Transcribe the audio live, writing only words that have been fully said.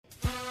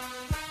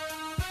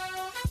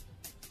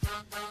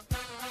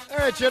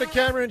right, Jenna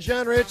Cameron and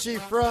John Ritchie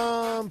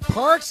from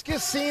Parks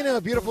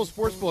Casino, beautiful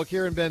sports book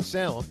here in Ben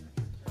Salem.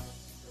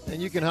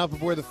 And you can hop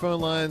aboard the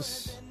phone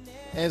lines,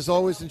 as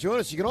always, and join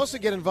us. You can also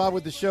get involved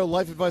with the show,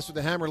 Life Advice with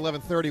the Hammer,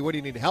 11:30. What do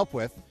you need help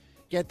with?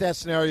 Get that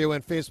scenario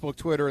in Facebook,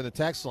 Twitter, and the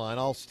text line.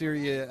 I'll steer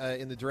you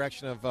in the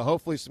direction of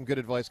hopefully some good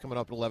advice coming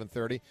up at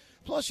 11:30.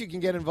 Plus, you can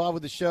get involved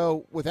with the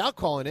show without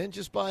calling in,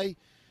 just by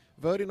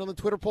voting on the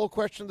Twitter poll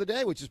question of the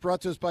day, which is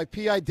brought to us by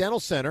PI Dental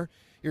Center.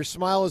 Your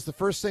smile is the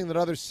first thing that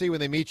others see when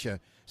they meet you.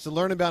 So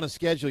learn about and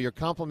schedule your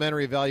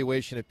complimentary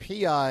evaluation at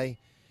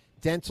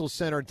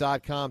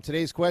PIDentalCenter.com.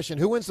 Today's question,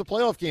 who wins the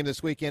playoff game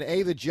this weekend?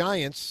 A, the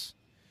Giants,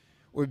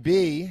 or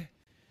B,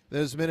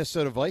 those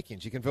Minnesota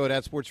Vikings? You can vote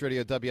at Sports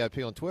Radio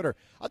WIP on Twitter.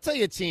 I'll tell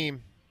you a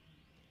team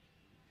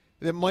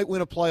that might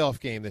win a playoff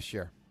game this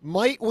year.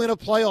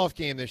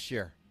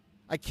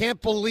 I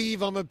can't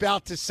believe I'm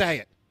about to say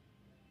it.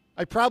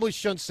 I probably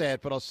shouldn't say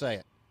it, but I'll say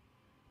it.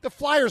 The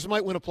Flyers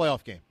might win a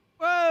playoff game.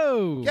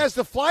 Whoa. Guys,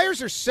 the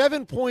Flyers are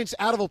 7 points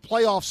out of a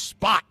playoff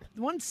spot.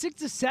 Won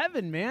 6 of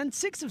 7, man.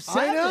 6 of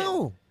 7. I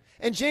know.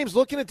 And, James,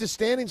 looking at the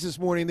standings this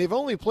morning, they've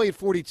only played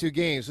 42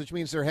 games, which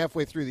means they're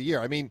halfway through the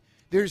year. I mean,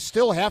 there's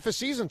still half a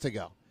season to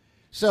go.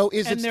 So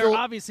they're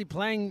obviously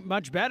playing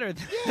much better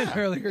than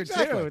earlier,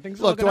 exactly. too.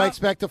 Things Look, do I up.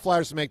 expect the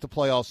Flyers to make the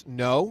playoffs?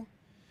 No.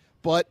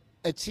 But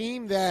a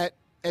team that,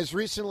 as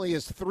recently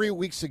as 3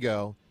 weeks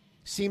ago,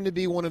 seemed to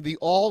be one of the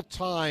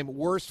all-time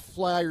worst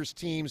Flyers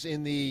teams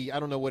in the, I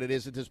don't know what it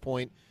is at this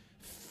point,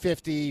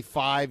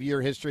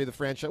 55-year history of the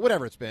franchise,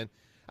 whatever it's been.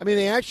 I mean,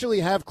 they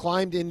actually have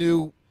climbed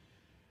into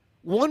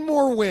one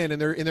more win,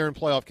 and they're in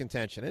playoff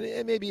contention,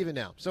 and maybe even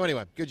now. So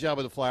anyway, good job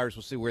with the Flyers.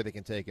 We'll see where they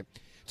can take it.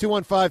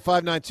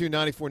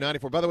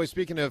 215-592-9494. By the way,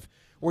 speaking of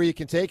where you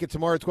can take it,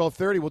 tomorrow at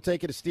 12:30, we'll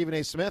take it to Stephen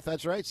A. Smith.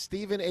 That's right,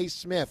 Stephen A.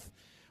 Smith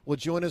will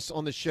join us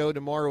on the show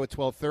tomorrow at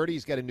 12:30.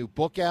 He's got a new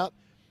book out.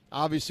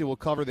 Obviously, we'll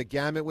cover the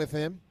gamut with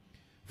him,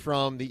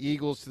 from the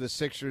Eagles to the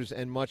Sixers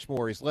and much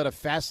more. He's led a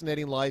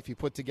fascinating life. He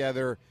put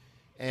together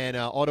an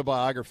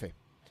autobiography.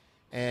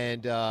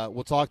 And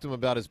we'll talk to him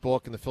about his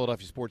book and the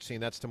Philadelphia sports scene.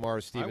 That's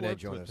tomorrow. Stephen A.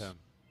 joins us.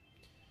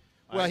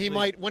 Well, he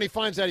might, when he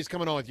finds out he's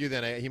coming on with you,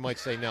 then he might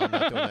say, no, I'm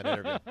not doing that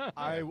interview.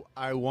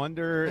 I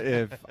wonder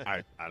if,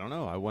 I don't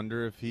know, I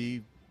wonder if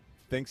he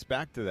thinks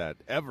back to that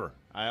ever.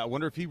 I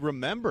wonder if he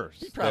remembers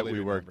that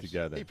we worked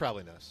together. He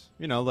probably knows.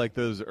 You know, like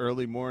those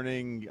early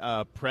morning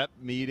prep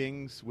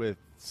meetings with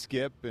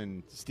Skip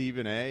and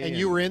Stephen A. And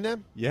you were in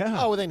them? Yeah.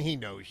 Oh, well, then he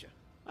knows you.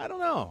 I don't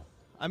know.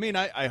 I mean,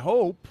 I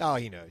hope. Oh,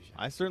 he knows you.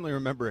 I certainly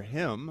remember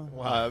him.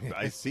 Wow.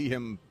 I see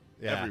him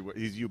everywhere.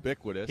 He's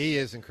ubiquitous. He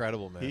is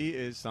incredible, man. He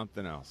is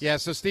something else. Yeah,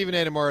 so Stephen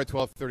A. tomorrow at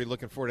 12:30.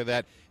 Looking forward to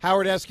that.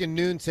 Howard Eskin,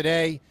 noon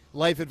today.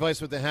 Life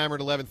Advice with the Hammer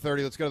at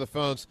 11:30. Let's go to the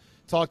phones.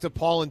 Talk to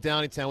Paul in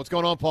Downingtown. What's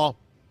going on, Paul?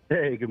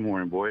 Hey, good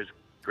morning, boys.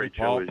 Great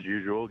show as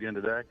usual again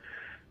today.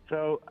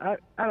 So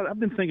I've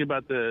been thinking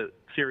about the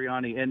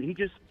Sirianni, and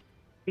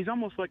he's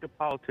almost like a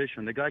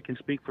politician. The guy can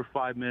speak for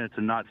 5 minutes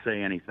and not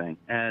say anything.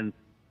 And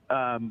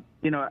I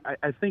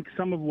think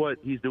some of what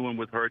he's doing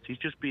with Hurts, he's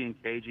just being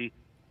cagey.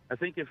 I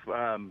think if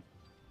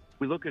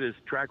we look at his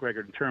track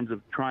record in terms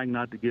of trying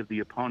not to give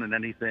the opponent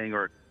anything,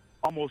 or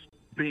almost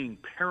being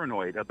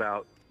paranoid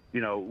about,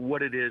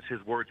 what it is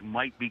his words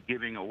might be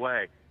giving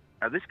away.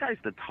 This guy's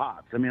the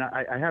tops. I mean,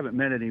 I haven't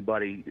met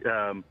anybody,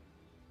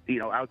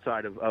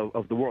 outside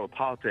of the world of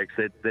politics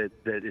that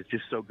is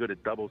just so good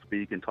at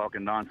doublespeak and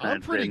talking nonsense. I'm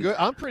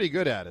pretty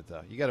good at it,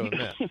 though. You got to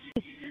admit.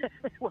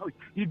 Well,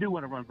 you do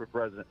want to run for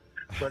president,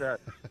 but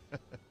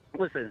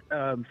listen.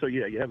 So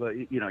yeah, you have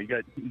you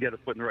got a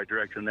foot in the right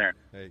direction there.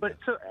 But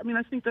so I mean,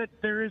 I think that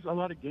there is a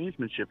lot of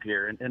gamesmanship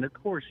here, and of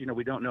course,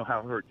 we don't know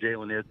how hurt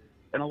Jalen is,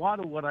 and a lot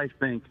of what I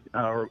think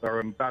or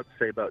I'm about to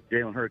say about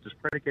Jalen Hurts is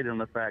predicated on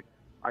the fact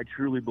I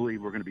truly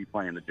believe we're going to be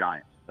playing the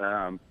Giants.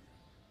 I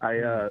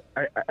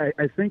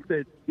think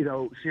that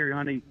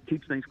Sirianni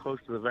keeps things close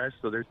to the vest,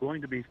 so there's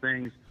going to be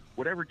things,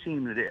 whatever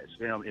team it is.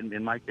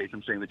 In my case,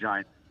 I'm saying the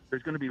Giants.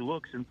 There's going to be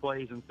looks and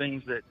plays and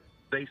things that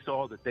they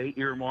saw, that they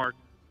earmarked,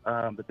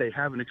 that they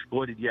haven't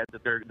exploited yet,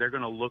 that they're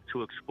going to look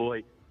to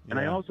exploit. And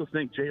I also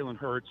think Jalen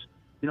Hurts,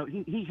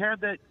 he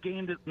had that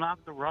game that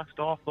knocked the rust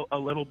off a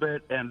little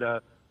bit, and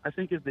I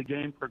think as the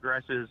game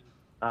progresses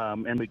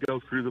and we go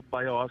through the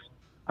playoffs,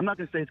 I'm not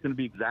going to say it's going to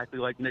be exactly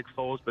like Nick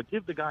Foles, but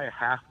give the guy a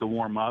half to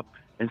warm up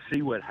and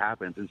see what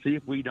happens, and see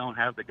if we don't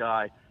have the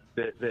guy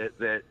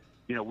that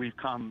we've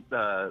come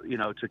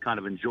to kind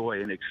of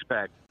enjoy and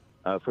expect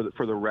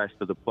for the rest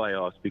of the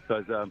playoffs.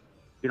 Because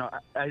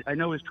I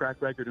know his track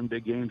record in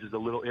big games is a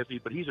little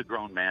iffy, but he's a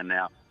grown man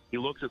now. He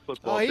looks at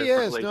football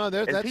differently. No,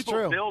 that's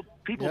true.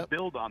 People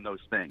build on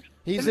those things.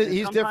 He's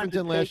different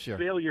than last year.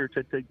 Failure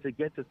to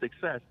get to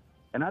success,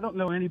 and I don't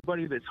know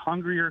anybody that's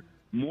hungrier,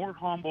 more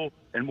humble,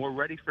 and more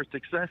ready for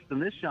success than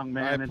this young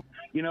man. And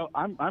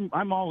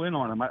I'm all in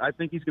on him. I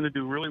think he's going to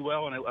do really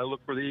well, and I look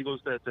for the Eagles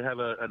to have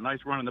a nice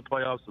run in the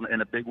playoffs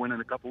and a big win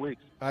in a couple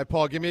weeks. All right,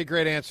 Paul, give me a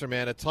great answer,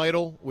 man. A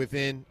title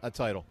within a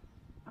title.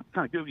 I'm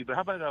kind of goofy, but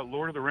how about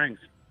Lord of the Rings?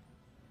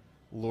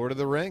 Lord of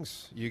the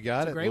Rings. You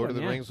got it. Lord of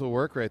the Rings will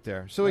work right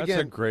there. So that's again,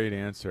 a great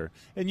answer.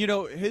 And,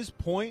 his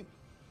point,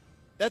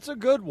 that's a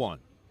good one.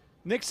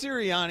 Nick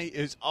Sirianni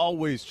is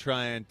always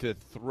trying to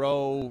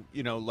throw,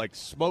 like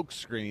smoke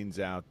screens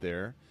out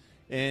there.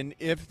 And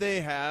if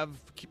they have,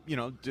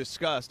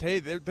 discussed, hey,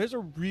 there's a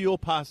real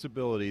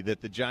possibility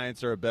that the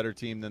Giants are a better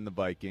team than the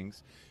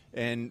Vikings,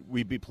 and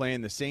we'd be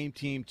playing the same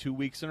team 2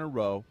 weeks in a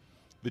row,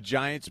 the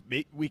Giants,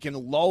 we can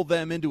lull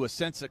them into a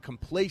sense of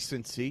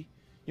complacency,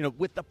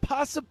 with the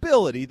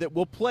possibility that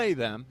we'll play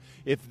them.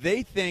 If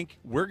they think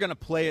we're going to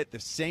play it the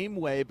same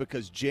way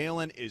because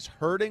Jalen is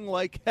hurting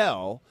like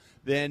hell,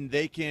 then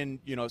they can,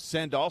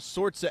 send all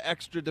sorts of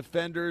extra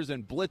defenders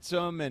and blitz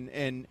them,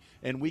 and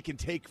we can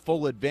take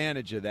full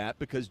advantage of that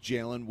because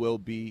Jalen will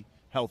be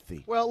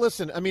healthy. Well,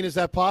 listen, is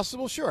that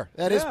possible? Sure,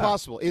 that is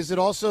possible. Is it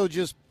also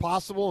just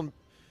possible, and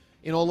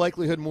in all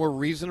likelihood more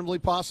reasonably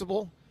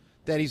possible,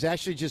 that he's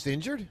actually just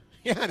injured?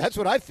 Yeah, that's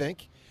what I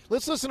think.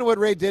 Let's listen to what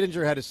Ray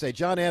Didinger had to say.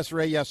 John asked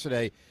Ray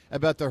yesterday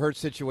about the Hurts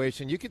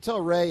situation. You can tell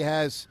Ray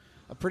has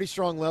a pretty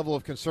strong level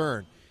of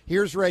concern.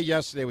 Here's Ray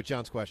yesterday with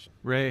John's question.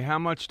 Ray, how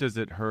much does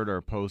it hurt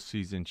our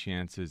postseason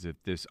chances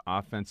if this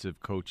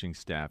offensive coaching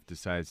staff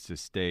decides to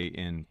stay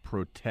in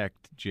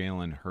protect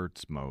Jalen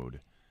Hurts mode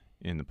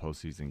in the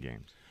postseason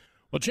games?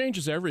 Well, it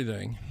changes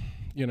everything,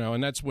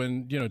 and that's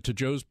when, to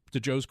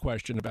Joe's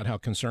question about how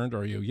concerned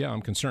are you? Yeah,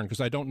 I'm concerned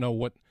because I don't know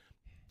what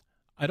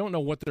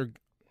they're.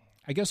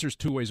 I guess there's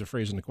two ways of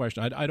phrasing the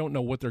question. I don't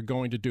know what they're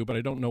going to do, but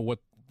I don't know what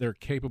they're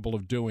capable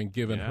of doing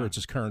given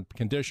Hurts' current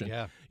condition.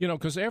 Yeah.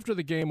 Because after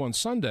the game on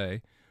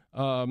Sunday,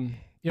 I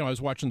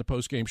was watching the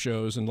post-game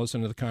shows and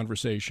listening to the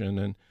conversation,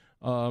 and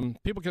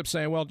people kept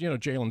saying, "Well,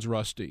 Jalen's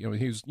rusty.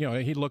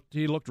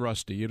 He looked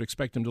rusty. You'd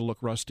expect him to look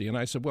rusty." And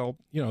I said, "Well,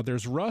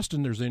 there's rust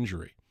and there's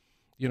injury.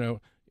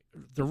 The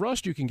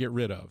rust you can get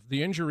rid of.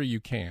 The injury you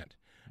can't."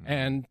 Mm-hmm.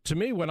 And to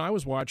me, when I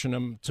was watching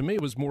him,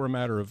 it was more a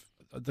matter of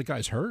the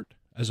guy's hurt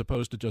as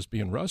opposed to just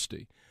being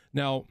rusty.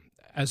 Now,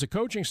 as a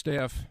coaching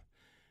staff,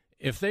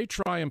 if they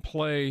try and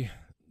play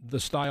the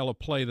style of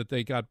play that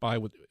they got by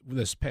with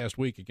this past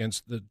week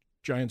against the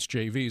Giants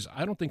JVs,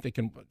 I don't think they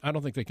can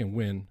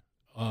win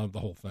the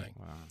whole thing.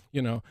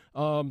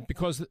 Wow.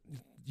 Because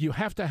you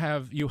have to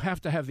have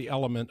the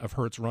element of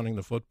Hurts running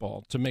the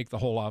football to make the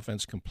whole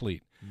offense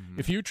complete. Mm-hmm.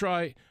 If you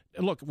try,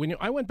 look,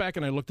 I went back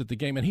and I looked at the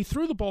game, and he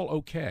threw the ball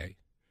okay.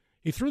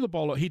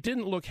 He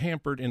didn't look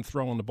hampered in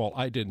throwing the ball,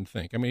 I didn't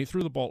think. He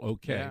threw the ball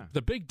okay. Yeah.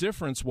 The big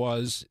difference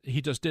was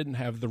he just didn't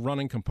have the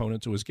running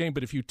component to his game.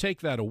 But if you take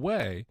that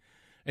away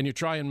and you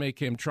try and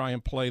make him try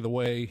and play the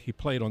way he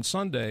played on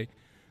Sunday,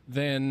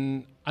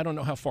 then I don't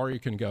know how far you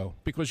can go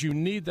because you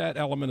need that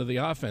element of the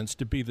offense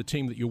to be the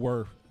team that you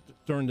were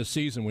during the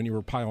season when you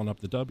were piling up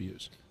the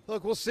W's.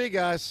 Look, we'll see,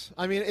 guys.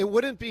 It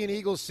wouldn't be an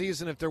Eagles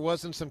season if there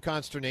wasn't some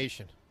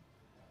consternation.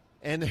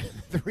 And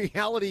the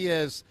reality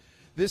is,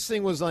 this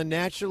thing was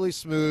unnaturally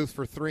smooth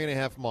for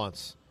 3.5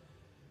 months.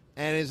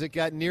 And as it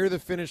got near the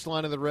finish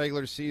line of the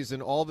regular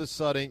season, all of a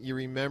sudden you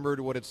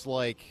remembered what it's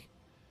like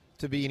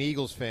to be an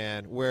Eagles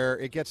fan, where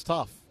it gets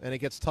tough and it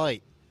gets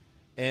tight.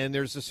 And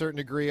there's a certain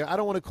degree, I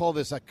don't want to call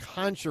this a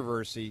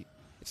controversy.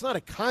 It's not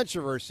a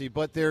controversy,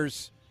 but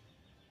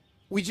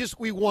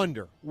we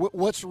wonder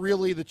what's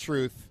really the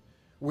truth,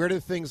 where do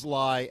things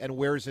lie, and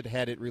where is it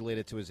headed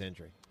related to his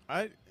injury?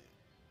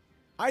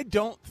 I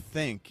don't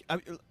think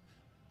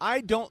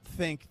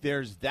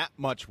there's that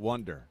much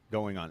wonder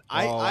going on.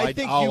 I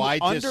think you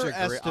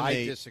underestimate.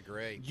 I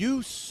disagree.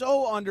 You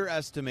so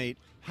underestimate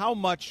how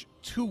much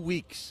 2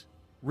 weeks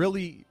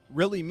really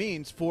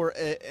means for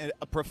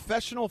a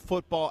professional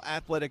football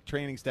athletic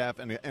training staff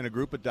and a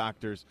group of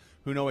doctors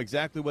who know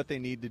exactly what they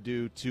need to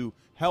do to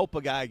help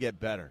a guy get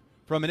better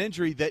from an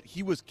injury that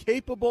he was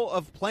capable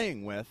of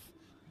playing with,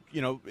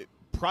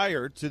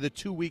 prior to the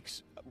 2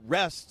 weeks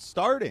rest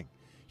starting.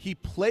 He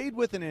played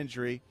with an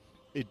injury.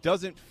 It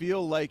doesn't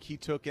feel like he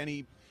took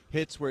any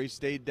hits where he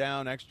stayed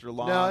down extra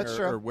long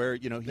or where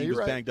he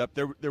was banged up.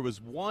 There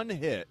was one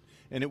hit,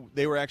 and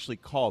they were actually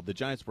called. The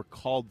Giants were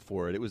called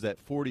for it. It was that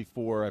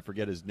 44, I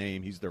forget his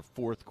name. He's their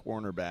fourth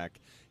cornerback.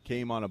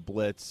 Came on a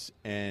blitz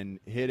and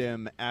hit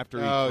him after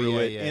he threw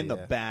it in the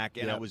back,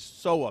 and I was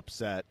so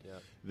upset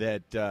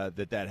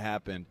that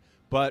happened.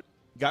 But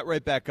got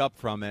right back up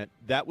from it.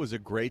 That was a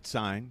great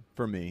sign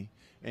for me,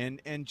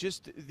 and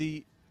just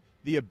the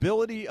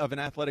ability of an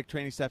athletic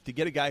training staff to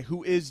get a guy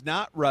who is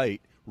not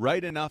right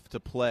enough to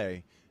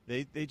play.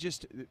 They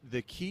just,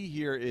 the key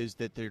here is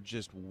that they're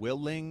just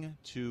willing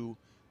to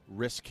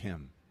risk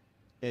him.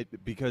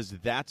 Because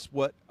that's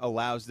what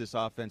allows this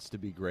offense to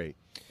be great.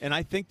 And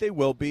I think they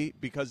will be,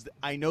 because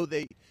I know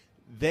they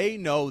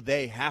know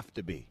they have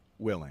to be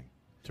willing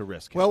to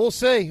risk it. Well, we'll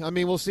see.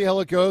 We'll see how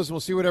it goes, and we'll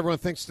see what everyone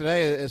thinks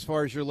today as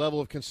far as your level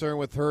of concern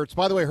with Hurts.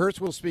 By the way,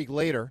 Hurts will speak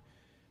later,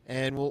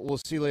 and we'll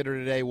see later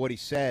today what he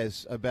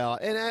says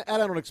about – and I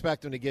don't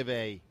expect him to give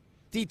a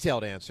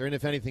detailed answer, and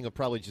if anything, he'll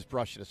probably just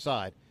brush it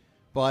aside.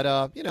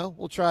 But,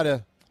 we'll try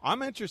to –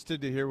 I'm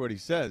interested to hear what he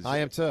says. I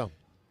am too.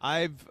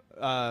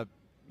 After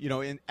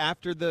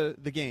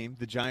the game,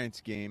 the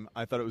Giants game,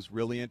 I thought it was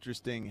really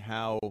interesting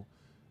how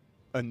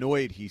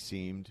annoyed he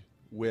seemed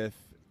with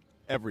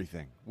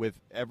everything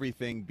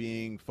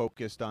being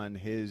focused on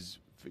his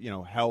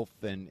health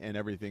and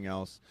everything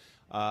else.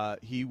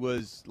 He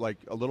was like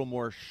a little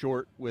more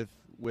short with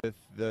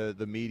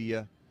the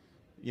media.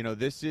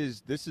 This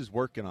is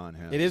working on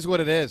him. It is what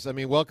it is. I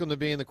mean, welcome to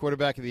being the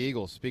quarterback of the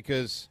Eagles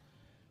because,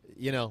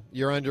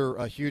 you're under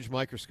a huge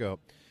microscope.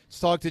 Let's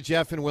talk to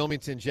Jeff in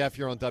Wilmington. Jeff,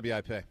 you're on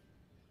WIP.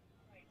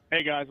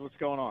 Hey, guys, what's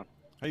going on?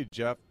 Hey,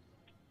 Jeff.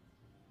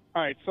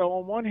 All right, so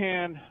on one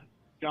hand,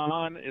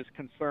 John is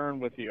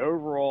concerned with the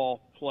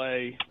overall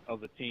play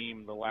of the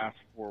team the last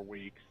 4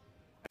 weeks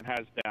and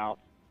has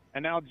doubts.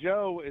 And now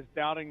Joe is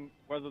doubting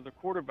whether the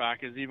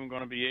quarterback is even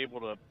going to be able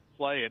to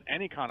play at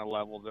any kind of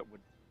level that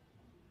would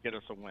get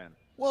us a win.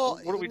 Well,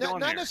 what are we doing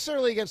not here?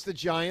 necessarily against the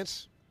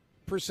Giants,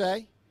 per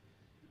se,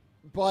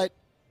 but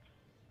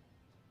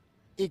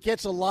it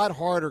gets a lot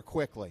harder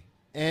quickly.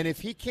 And if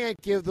he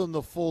can't give them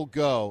the full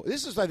go,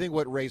 this is, I think,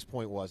 what Ray's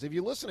point was. If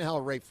you listen to how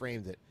Ray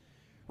framed it,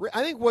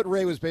 I think what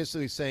Ray was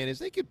basically saying is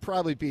they could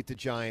probably beat the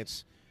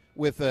Giants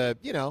with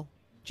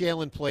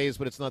Jalen plays,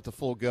 but it's not the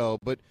full go.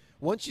 But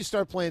once you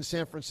start playing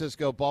San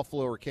Francisco,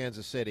 Buffalo, or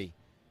Kansas City,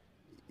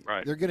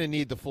 right, they're going to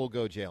need the full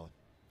go Jalen.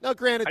 Now,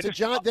 granted,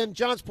 then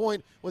John's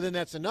point, well, then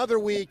that's another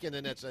week, and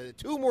then that's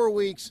 2 more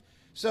weeks.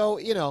 So,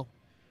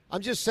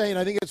 I'm just saying,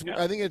 I think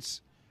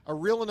it's a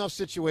real enough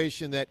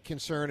situation that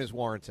concern is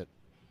warranted.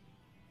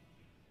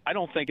 I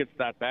don't think it's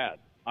that bad.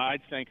 I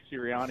think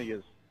Sirianni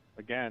is,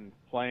 again,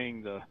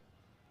 playing the,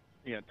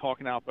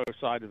 talking out both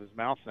sides of his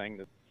mouth, saying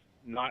that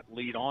not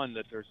lead on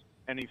that there's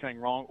anything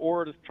wrong,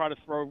 or to try to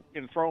throw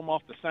him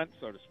off the scent,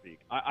 so to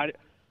speak.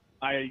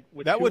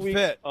 That would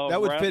fit.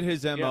 That would fit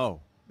his MO.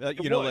 Yeah.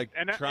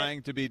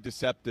 Trying to be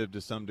deceptive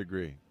to some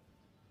degree.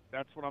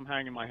 That's what I'm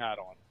hanging my hat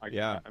on.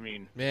 I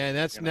mean, man,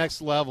 that's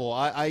next level.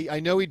 I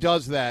know he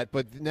does that,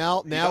 but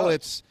now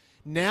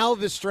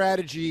the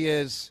strategy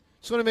is.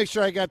 Just want to make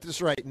sure I got this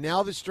right.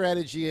 Now the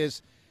strategy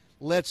is,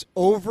 let's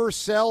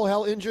oversell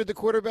how injured the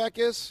quarterback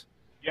is.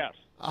 Yes.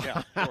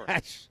 Yeah.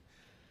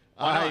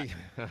 Sure.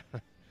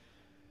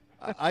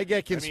 I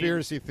get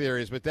conspiracy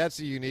theories, but that's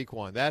a unique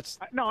one.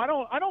 No, I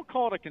don't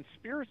call it a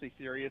conspiracy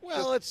theory.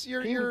 It's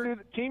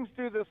teams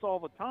do this all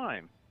the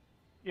time,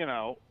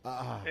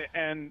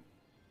 And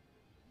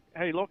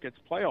hey, look, it's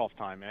playoff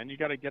time, man. You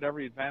got to get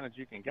every advantage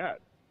you can get.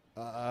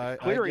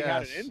 Cleary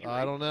had an injury.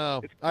 I don't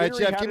know. All right,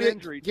 Jeff,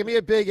 give me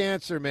a big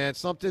answer, man.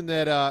 Something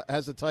that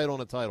has a title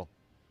and a title.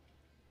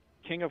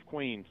 King of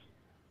Queens.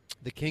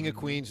 The King of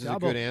Queens is a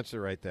good answer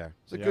right there.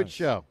 It's a good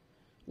show.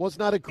 Well, it's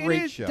not a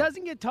great show. It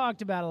doesn't get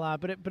talked about a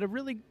lot, but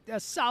a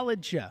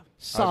solid show.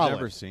 Solid. I've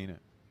never seen it.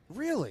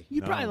 Really?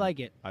 You probably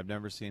like it. I've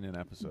never seen an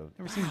episode.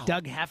 Ever seen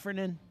Doug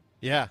Heffernan?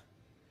 Yeah.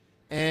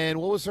 And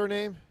what was her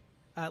name?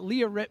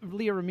 Leah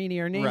Remini.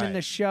 Her name in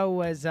the show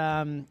was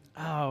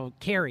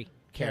Carrie.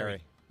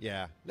 Carrie.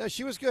 Yeah. No,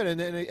 she was good.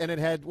 And it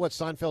had,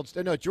 Seinfeld's,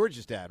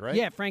 George's dad, right?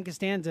 Yeah, Frank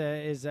Costanza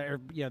is, the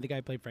guy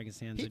who played Frank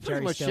Costanza. He Jerry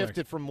pretty much Stiller.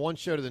 shifted from one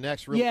show to the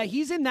next. Really. Yeah,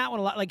 he's in that one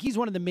a lot. Like, he's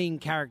one of the main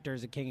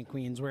characters of King of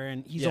Queens,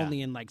 wherein he's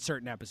only in,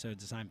 certain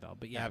episodes of Seinfeld.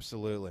 But yeah.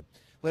 Absolutely.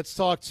 Let's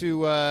talk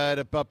to,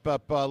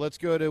 let's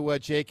go to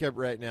Jacob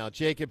right now.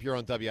 Jacob, you're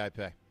on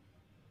WIP.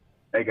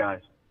 Hey,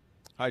 guys.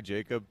 Hi,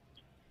 Jacob.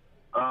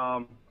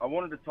 I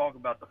wanted to talk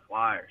about the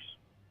Flyers.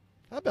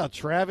 How about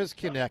Travis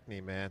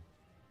Konechny, man?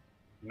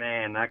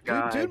 Man, that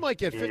guy. Dude might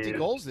get 50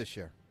 goals this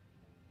year.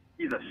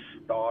 He's a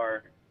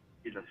star.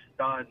 He's a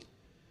stud.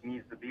 He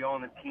needs to be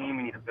on the team.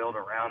 We need to build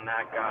around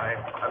that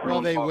guy. Well,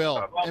 they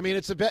will. I mean,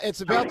 it's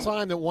about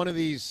time that one of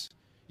these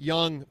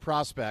young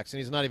prospects, and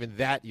he's not even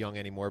that young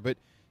anymore, but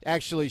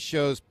actually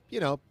shows,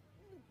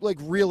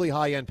 really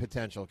high-end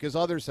potential because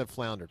others have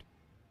floundered.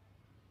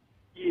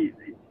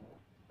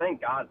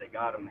 Thank God they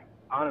got him.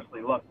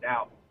 Honestly, lucked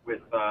out with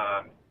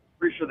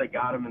pretty sure they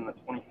got him in the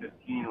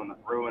 2015 when the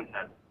Bruins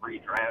had 3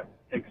 draft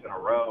picks in a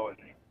row and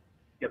they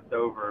skipped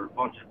over a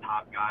bunch of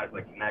top guys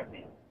like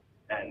Konechny.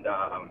 And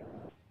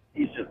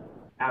he's just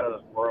out of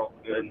this world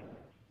good.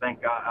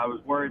 Thank God. I was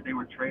worried they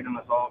would trade him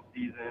this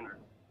offseason or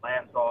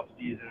last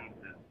offseason.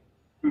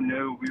 Who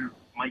knew we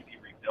might be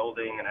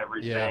rebuilding and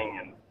everything.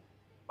 Yeah. And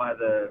by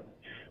the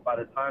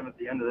time at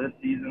the end of this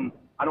season,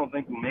 I don't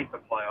think we'll make the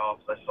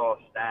playoffs. I saw a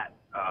stat.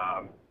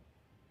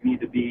 We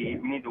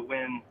need to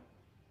win.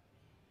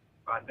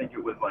 I think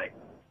it was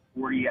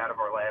 40 out of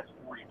our last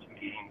 42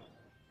 games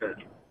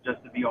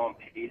just to be on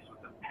pace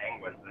with the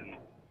Penguins, and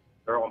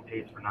they're on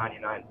pace for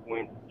 99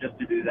 points. Just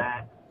to do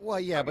that.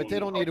 Well, yeah, but they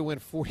don't need to win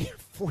 40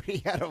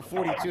 out of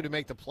 42 to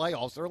make the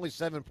playoffs. They're only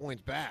 7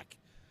 points back.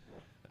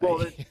 Well,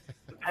 the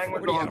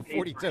Penguins 40 out of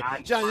 42.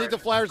 John, you think the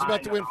Flyers are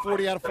about to win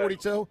 40 out of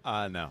 42?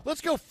 No. Let's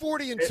go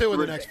 40-2 in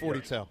the next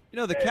 42.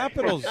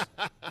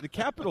 The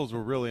Capitals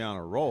were really on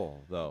a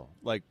roll, though.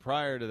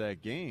 Prior to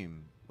that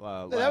game.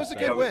 That was a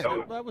good win.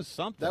 That was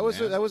something. That was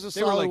a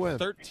solid win.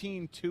 They were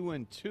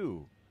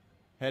 13-2-2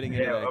 heading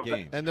into that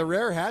game. And the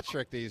rare hat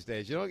trick these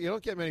days. You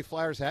don't get many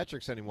Flyers hat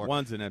tricks anymore.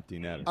 One's an empty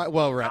netter. Right.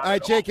 All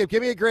right, Jacob,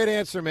 give me a great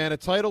answer, man. A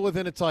title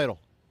within a title.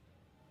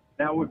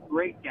 Now, would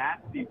Great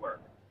Gatsby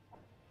work?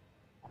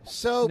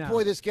 So, No.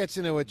 boy, this gets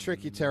into a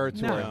tricky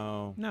territory.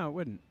 No, No, it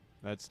wouldn't.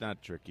 that's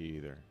not tricky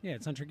either. Yeah,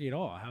 it's not tricky at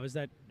all. How is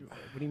that?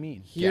 What do you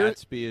mean? Here-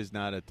 Gatsby is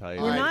not a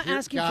title. We're All right, not here-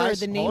 asking guys,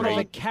 for the name hold of on.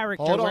 a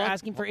character. Hold We're on.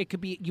 asking for it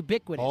could be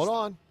ubiquitous.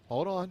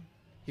 Hold on.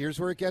 Here's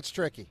where it gets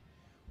tricky.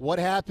 What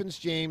happens,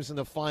 James, in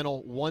the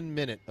final 1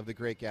 minute of The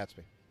Great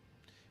Gatsby?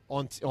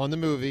 On the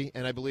movie,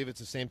 and I believe it's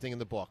the same thing in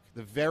the book.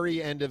 The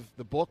very end of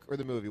the book or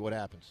the movie, what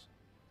happens?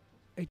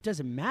 It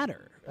doesn't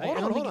matter.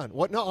 Hold on.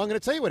 What? No, I'm going to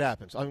tell you what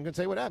happens.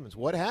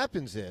 What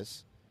happens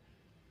is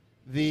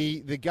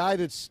the guy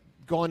that's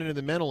gone into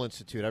the mental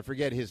institute, I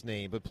forget his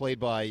name, but played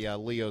by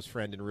Leo's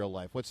friend in real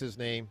life. What's his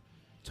name?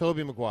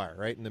 Tobey Maguire,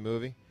 right, in the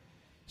movie?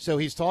 So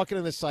he's talking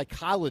to the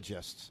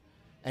psychologist,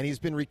 and he's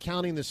been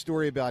recounting the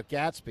story about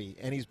Gatsby,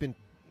 and he's been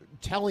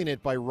telling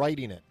it by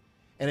writing it.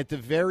 And at the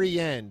very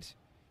end,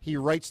 he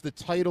writes the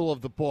title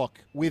of the book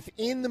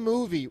within the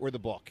movie or the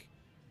book,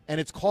 and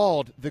it's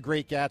called The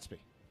Great Gatsby.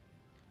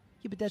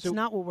 Yeah, but that's So-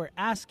 not what we're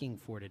asking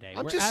for today.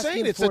 I'm We're just asking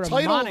saying it's a for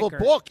title of a moniker.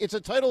 book. It's a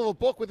title of a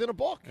book within a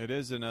book. It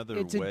is another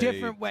It's way a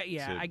different way.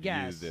 Yeah, to I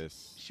guess. view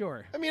this.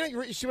 Sure. I mean,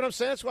 you see what I'm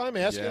saying? That's why I'm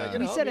asking. Yeah. You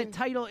know, We said I mean, a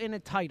title in a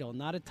title,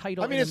 not a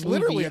title. I mean, in it's a movie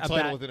literally a title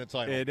about- within a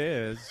title. It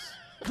is.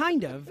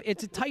 Kind of.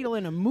 It's a title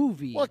in a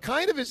movie. Well,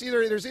 kind of is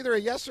there's either a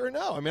yes or a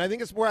no. I mean, I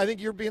think it's more. I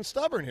think you're being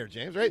stubborn here,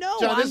 James. Right? No,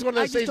 John, this is I'm- one of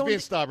I those just things don't being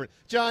thi- stubborn.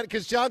 John,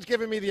 because John's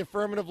giving me the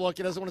affirmative look.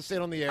 He doesn't want to say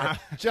it on the air.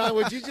 John,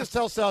 would you just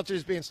tell Seltzer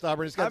he's being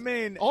stubborn? He's got I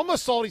mean-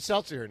 almost salty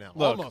seltzer here now.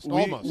 Look, almost.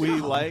 we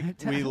No. like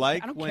I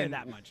like don't care when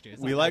that much, dude.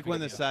 It's we not like that when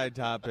big the a deal. side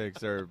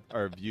topics are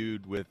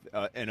viewed with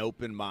an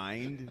open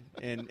mind,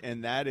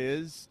 and that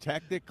is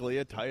technically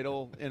a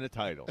title in a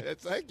title.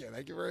 Thank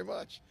you very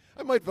much.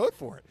 I might vote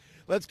for it.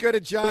 Let's go to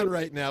John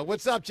right now.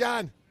 What's up,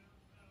 John?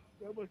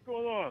 What's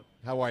going on?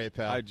 How are you,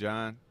 pal? Hi,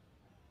 John.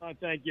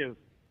 Thank you.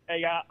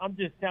 Hey, I'm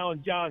just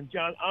telling John,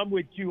 I'm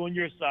with you on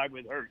your side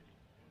with Hurts.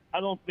 I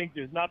don't think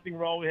there's nothing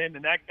wrong with him.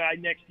 And that guy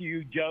next to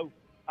you, Joe,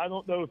 I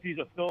don't know if he's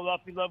a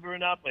Philadelphia lover or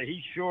not, but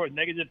he's sure a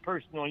negative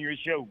person on your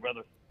show,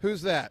 brother.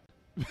 Who's that?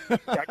 The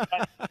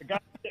guy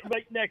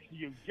right next to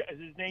you, is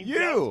his name You,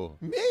 Joe?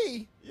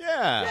 Me?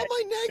 yeah. How am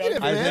I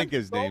negative, I man? think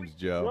his name's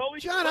Joe.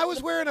 John, I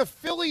was wearing a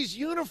Phillies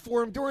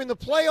uniform during the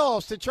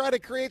playoffs to try to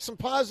create some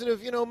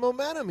positive,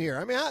 momentum here.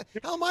 I mean,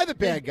 how am I the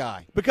bad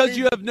guy? Because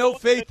you have no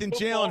faith in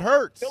Jalen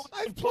Hurts.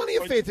 I have plenty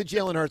of faith in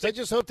Jalen Hurts. I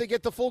just hope they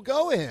get the full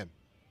go of him.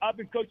 I've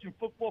been coaching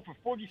football for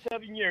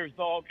 47 years,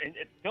 dog, and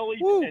Phillies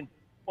Woo. and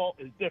football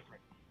is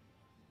different.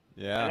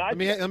 Yeah. And I-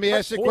 Let me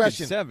ask you a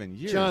question. 47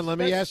 years. John, let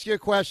me ask you a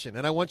question,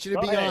 and I want you to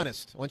Go be ahead.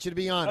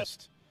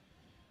 honest.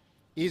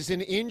 Is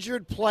an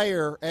injured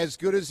player as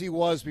good as he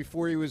was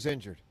before he was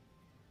injured?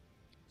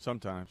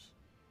 Sometimes.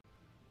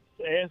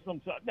 Ask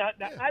him something. Now,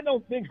 I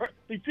don't think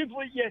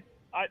truthfully, yes.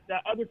 The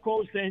other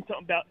quote saying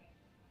something about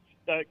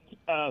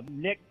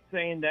Nick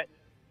saying that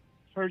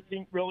Hurts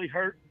ain't really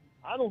hurt.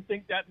 I don't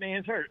think that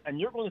man's hurt, and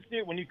you're going to see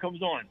it when he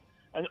comes on.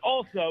 And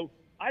also,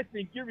 I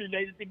think you're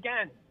related to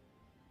Gannon.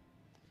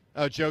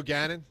 Oh, Joe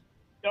Gannon?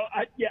 So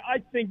I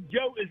think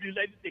Joe is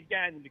related to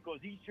Gannon because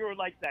he sure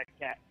likes that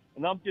cat.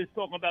 And I'm just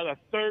talking about a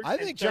third. I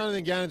think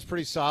Jonathan Gannon's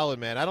pretty solid,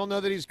 man. I don't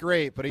know that he's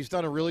great, but he's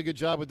done a really good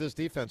job with this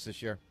defense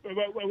this year. Wait.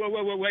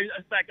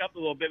 Let's back up a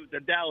little bit with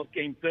the Dallas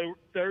game.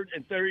 Third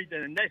and 30.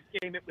 Then the next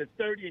game, it was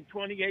 30 and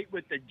 28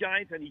 with the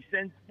Giants, and he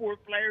sends 4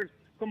 players.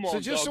 Come on,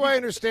 So just dog. so I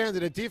understand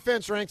it, a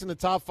defense ranked in the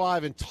top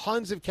 5 in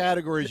tons of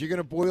categories, you're going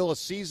to boil a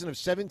season of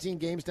 17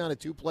 games down to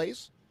 2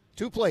 plays?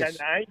 2 plays.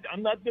 And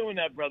I'm not doing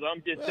that, brother.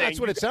 I'm just Well, saying. that's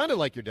what it sounded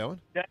like you're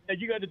doing.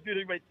 You got to do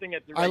the right thing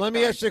at the All right right, let me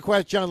time. ask you a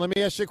question, John. Let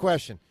me ask you a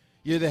question.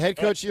 You're the head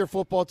coach of your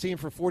football team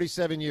for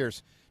 47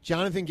 years.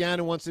 Jonathan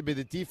Gannon wants to be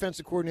the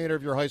defensive coordinator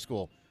of your high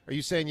school. Are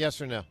you saying yes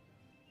or no?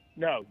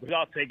 No, but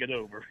I'll take it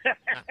over.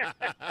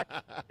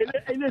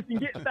 Hey, listen,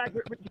 getting back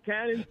with Richard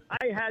Cannon,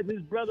 I had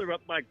his brother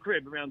up my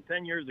crib around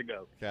 10 years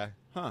ago. Okay.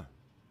 Huh.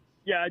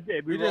 Yeah, I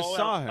did. We were just all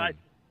saw him. outside.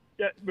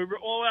 Yeah, we were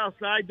all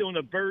outside doing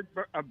a burn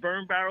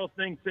barrel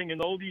thing, singing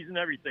oldies and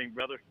everything,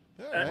 brother.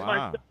 right.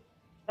 Wow.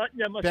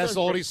 My Best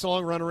son's- oldie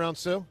song, Run Around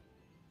Sue?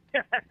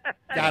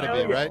 Got to be,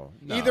 Oh, right?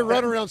 No. Either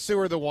Run Around Sue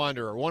or The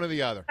Wanderer, one or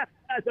the other.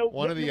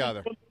 One or the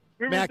other.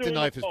 We were Mac the doing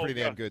Knife it is all, pretty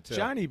damn yeah. good, too.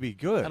 Johnny be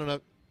good. I don't know.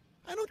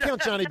 I don't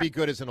count Johnny B.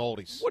 Good as an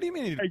oldies. What do you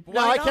mean? Hey, No,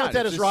 Why I not? count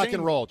that It's as the rock same-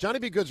 and roll. Johnny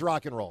B. Good's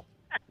rock and roll.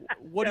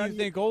 What do you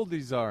think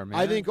oldies are, man?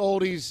 I think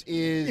oldies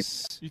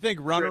is. You think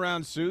Run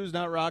Around Sue's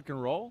not rock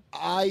and roll?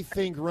 I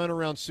think Run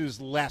Around Sue's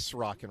less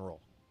rock and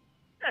roll.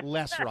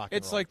 Less rock and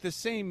It's roll. like the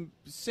same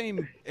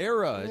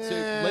era. It's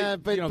Yeah,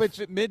 late,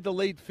 but- mid to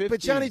late 50s. But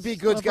Johnny B. Well,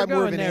 Good's if we're got more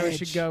of going an there, edge.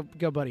 we should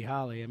go Buddy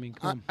Holly. I mean,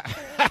 come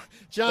on.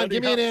 John,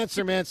 give me an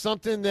answer, man.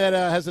 Something that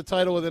has a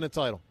title within a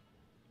title.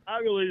 I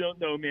really don't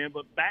know, man,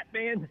 but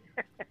Batman?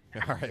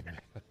 All right, man.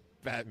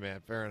 Batman,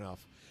 fair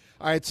enough.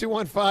 All right,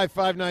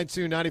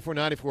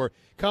 215-592-9494.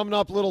 Coming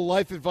up, little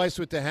life advice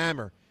with the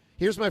Hammer.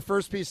 Here's my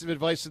first piece of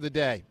advice of the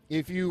day.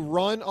 If you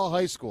run a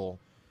high school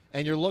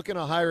and you're looking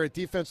to hire a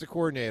defensive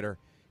coordinator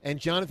and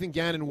Jonathan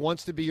Gannon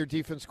wants to be your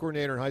defense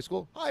coordinator in high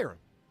school, hire him.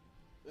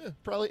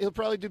 He'll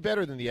probably do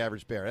better than the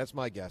average bear. That's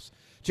my guess.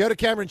 Joe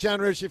DeCamera, John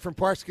Ritchie from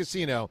Parks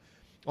Casino.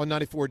 on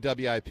 94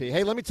 WIP.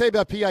 Hey, let me tell you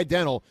about PI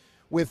Dental.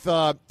 With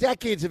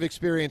decades of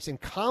experience in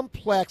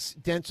complex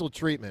dental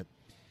treatment,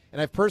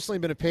 and I've personally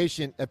been a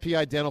patient at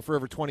PI Dental for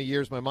over 20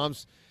 years. My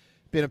mom's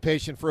been a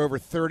patient for over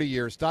 30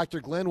 years.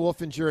 Dr. Glenn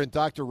Wolfinger and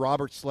Dr.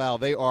 Robert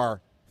Slough, they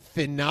are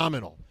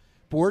phenomenal.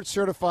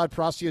 Board-certified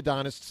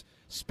prosthodontists,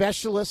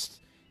 specialists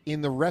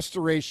in the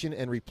restoration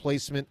and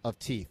replacement of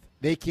teeth.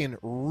 They can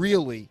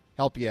really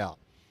help you out.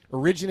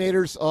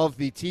 Originators of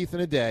the Teeth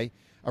in a Day,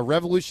 a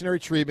revolutionary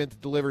treatment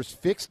that delivers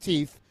fixed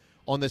teeth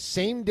on the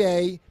same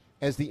day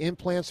as the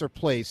implants are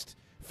placed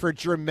for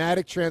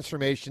dramatic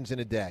transformations in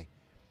a day.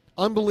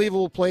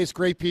 Unbelievable place,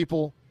 great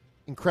people,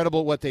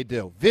 incredible at what they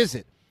do.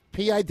 Visit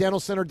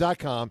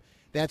PIDentalCenter.com.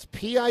 That's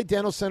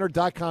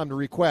PIDentalCenter.com to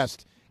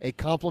request a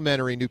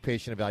complimentary new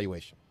patient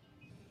evaluation.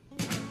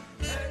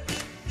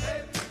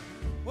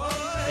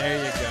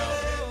 There you go.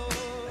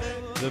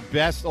 The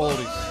best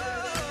oldies.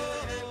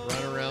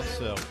 Run around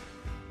so.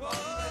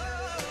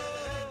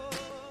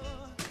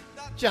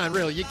 John,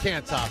 really, you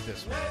can't top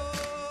this, man.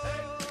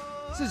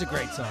 This is a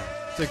great song.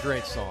 It's a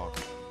great song.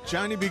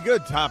 Johnny B.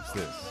 Good tops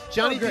this.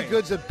 Johnny B.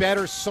 Good's a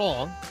better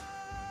song.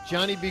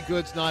 Johnny B.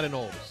 Good's not an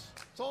oldies.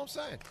 That's all I'm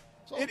saying.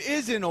 It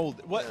is an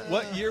old.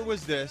 What year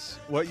was this?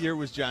 What year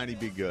was Johnny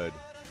B. Good?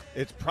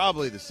 It's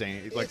probably the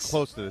same,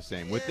 close to the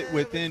same.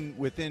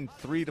 Within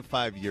 3 to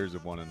 5 years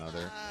of one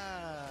another.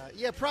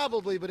 Yeah,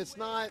 probably, but it's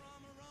not.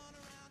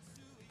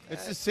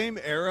 It's the same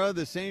era,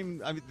 the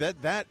same. I mean,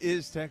 that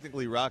is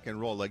technically rock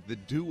and roll, like the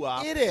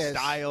doo-wop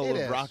style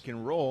of rock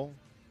and roll.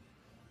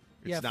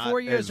 It's not 4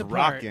 years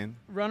apart. Rockin'.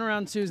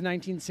 Runaround 2 is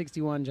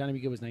 1961. Johnny B.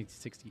 Good was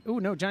 1960. Oh,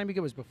 no, Johnny B.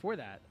 Good was before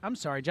that. I'm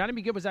sorry. Johnny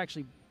B. Good was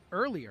actually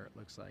earlier, it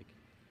looks like.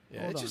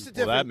 Yeah, it's just a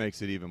different. Well, that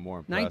makes it even more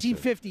impressive.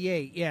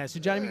 1958. Yeah, so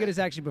Johnny B. Good is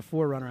actually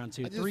before Runaround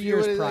 2. 3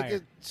 years prior. Like a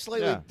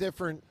slightly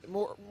different,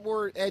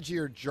 more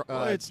edgier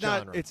genre. It's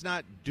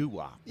not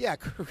doo-wop. Yeah,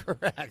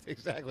 correct.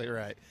 Exactly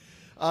right.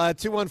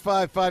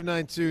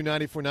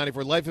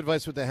 215-592-9494. Life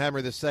Advice with the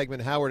Hammer, this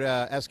segment. Howard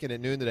Eskin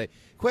at noon today.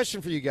 Question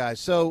for you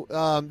guys. So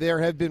there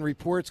have been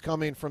reports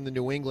coming from the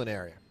New England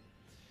area.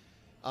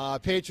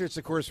 Patriots,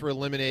 of course, were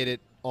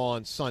eliminated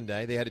on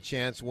Sunday. They had a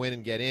chance, win,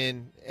 and get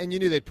in. And you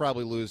knew they'd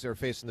probably lose. They were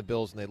facing the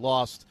Bills, and they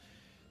lost.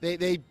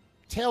 They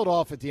tailed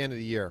off at the end of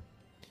the year.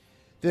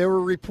 There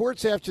were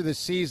reports after the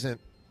season,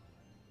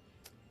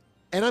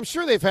 and I'm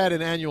sure they've had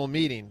an annual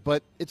meeting,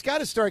 but it's got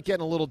to start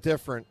getting a little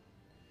different.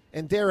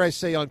 And dare I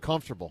say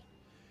uncomfortable.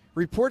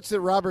 Reports that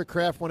Robert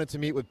Kraft wanted to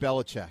meet with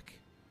Belichick.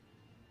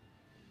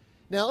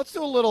 Now, let's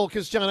do a little,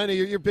 because, John, I know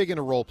you're big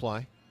into role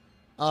play.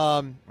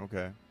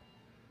 Okay.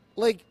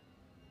 Like,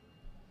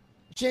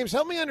 James,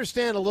 help me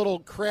understand a little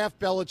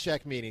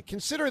Kraft-Belichick meeting.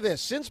 Consider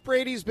this. Since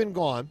Brady's been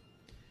gone,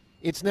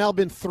 it's now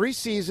been 3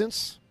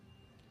 seasons,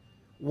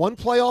 1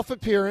 playoff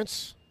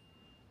appearance,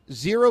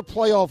 0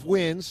 playoff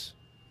wins.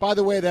 By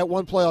the way, that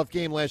 1 playoff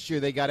game last year,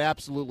 they got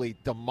absolutely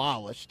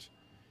demolished.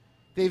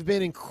 They've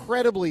been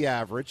incredibly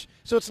average.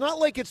 So it's not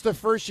like it's the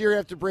first year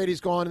after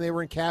Brady's gone and they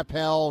were in cap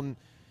hell and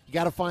you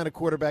got to find a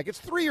quarterback. It's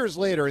 3 years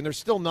later and they're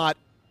still not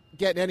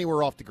getting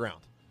anywhere off the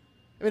ground.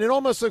 I mean, it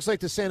almost looks like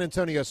the San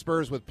Antonio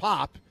Spurs with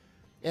Pop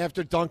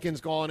after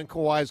Duncan's gone and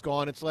Kawhi's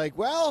gone. It's like,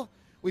 well,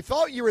 we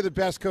thought you were the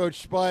best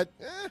coach, but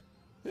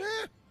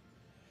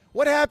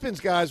What happens,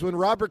 guys, when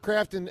Robert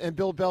Kraft and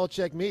Bill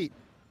Belichick meet?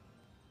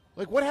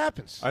 Like, what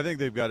happens? I think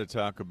they've got to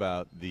talk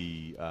about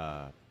the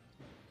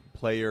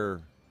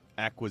player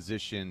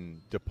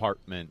acquisition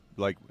department,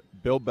 like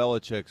Bill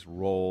Belichick's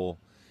role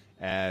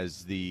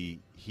as the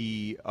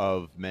he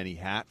of many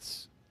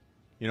hats.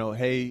 You know,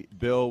 hey,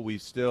 Bill,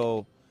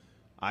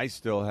 I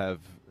still have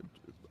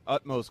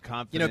utmost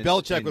confidence. You know,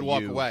 Belichick in would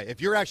walk you. away.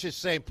 If you're actually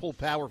saying pull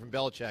power from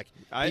Belichick,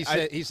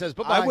 he says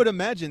bye-bye. I would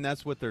imagine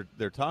that's what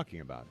they're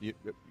talking about.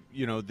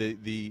 You know,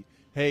 the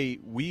hey,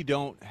 we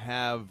don't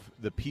have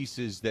the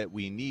pieces that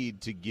we need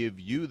to give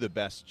you the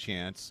best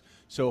chance.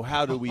 So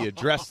how do we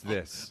address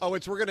this? We're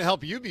going to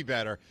help you be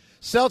better.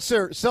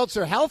 Seltzer,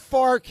 how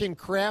far can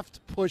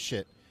Kraft push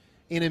it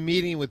in a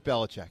meeting with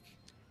Belichick?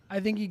 I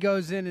think he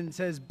goes in and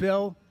says,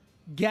 Bill,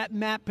 get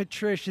Matt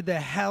Patricia the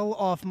hell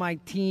off my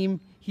team.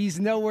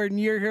 He's nowhere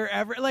near here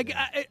ever.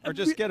 Or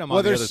just get him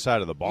on the other side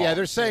of the ball. Yeah,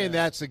 they're saying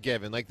that's a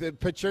given. Like the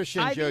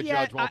Patricia and Joe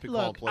Judge won't be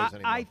calling plays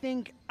anymore.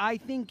 I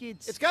think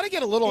it's got to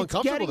get a little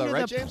uncomfortable, though,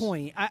 right, James?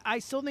 Point. I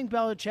still think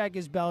Belichick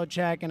is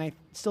Belichick, and I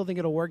still think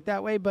it'll work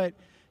that way. But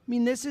I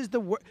mean, this is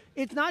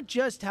it's not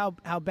just how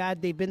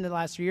bad they've been the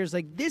last 3 years.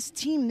 Like this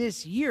team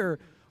this year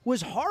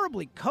was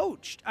horribly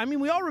coached. I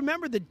mean, we all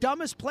remember the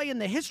dumbest play in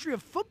the history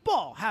of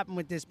football happened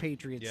with this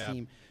Patriots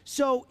team.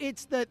 So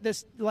it's the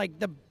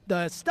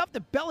stuff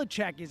that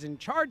Belichick is in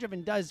charge of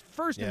and does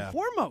first and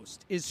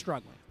foremost is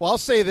struggling. Well, I'll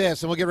say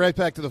this, and we'll get right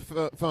back to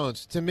the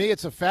phones. To me,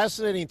 it's a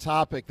fascinating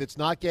topic that's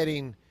not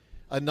getting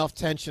enough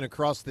tension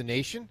across the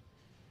nation.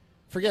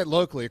 Forget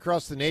locally,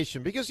 across the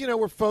nation, because, you know,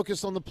 we're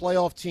focused on the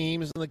playoff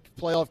teams and the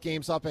playoff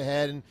games up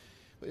ahead, and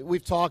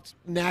we've talked,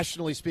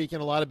 nationally speaking,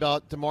 a lot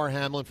about DeMar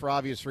Hamlin for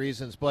obvious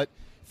reasons. But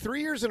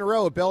 3 years in a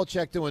row of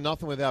Belichick doing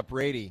nothing without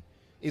Brady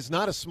is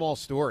not a small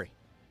story.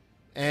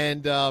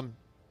 And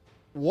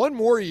one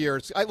more year.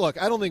 I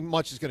don't think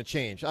much is going to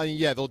change. I mean,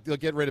 yeah, they'll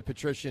get rid of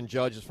Patricia and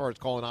Judge as far as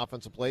calling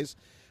offensive plays.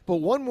 But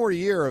one more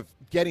year of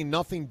getting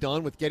nothing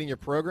done with getting your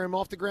program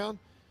off the ground,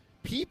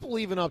 people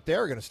even up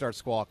there are going to start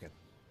squawking.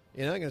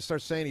 You know, they're going to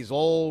start saying he's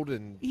old,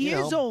 and he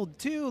is old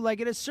too.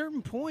 Like at a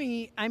certain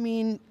point, I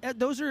mean,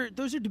 those are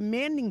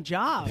demanding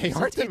jobs. They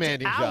are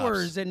demanding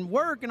hours jobs and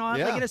work and all.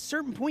 Yeah. Like at a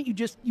certain point,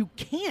 you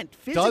can't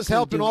physically. Does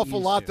help an what awful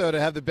you lot used to. though to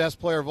have the best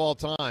player of all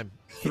time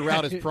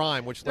throughout his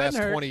prime, which lasts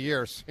Doesn't hurt. 20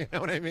 years. You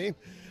know what I mean?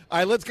 All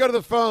right, let's go to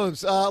the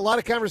phones. A lot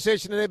of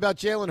conversation today about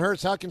Jalen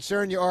Hurts. How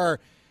concerned you are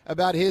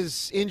about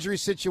his injury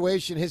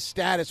situation, his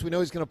status. We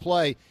know he's going to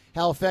play.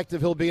 How effective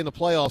he'll be in the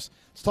playoffs.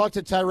 Let's talk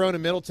to Tyrone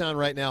in Middletown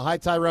right now. Hi,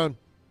 Tyrone.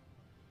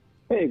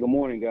 Hey, good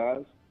morning,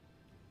 guys.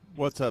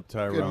 What's up,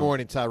 Tyrone? Good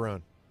morning,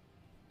 Tyrone.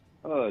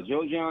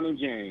 Joe, John, and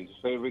James,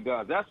 favorite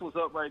guys. That's what's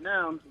up right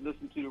now.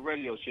 Listen to the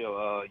radio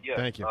show. Yeah.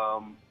 Thank you.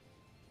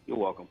 You're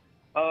welcome.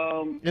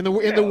 In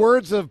the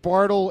words of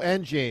Bartle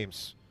and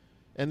James,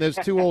 and those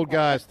two old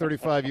guys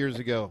 35 years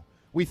ago,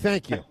 we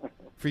thank you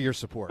for your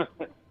support.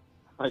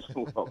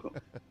 You're welcome.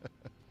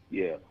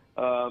 Yeah.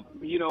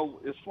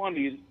 It's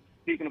funny,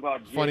 speaking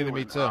about Jalen. Funny to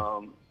me,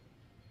 too.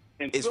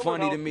 It's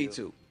funny to me,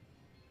 too.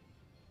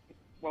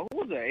 Well, who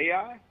was that,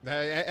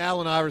 AI?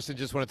 Allen Iverson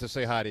just wanted to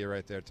say hi to you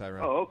right there,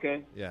 Tyrone. Oh,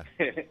 okay. Yeah.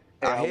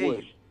 I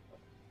wish.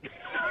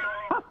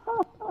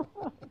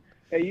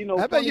 Hey,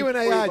 how about you and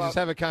AI about, just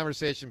have a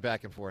conversation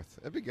back and forth?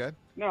 That'd be good.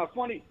 No,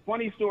 funny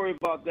story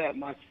about that.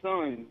 My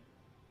son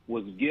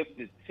was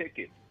gifted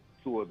tickets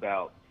to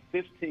about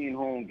 15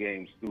 home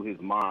games through his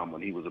mom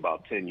when he was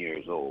about 10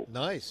 years old.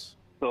 Nice.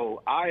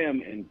 So I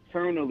am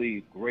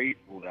internally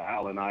grateful to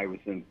Allen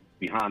Iverson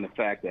behind the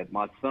fact that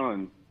my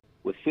son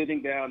was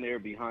sitting down there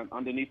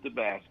underneath the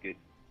basket,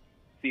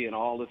 seeing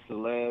all the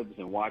celebs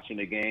and watching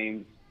the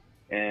games.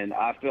 And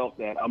I felt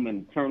that I'm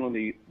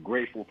internally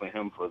grateful for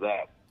him for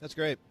that. That's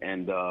great.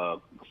 And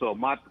so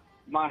my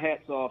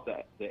hat's off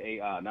to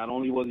AI. Not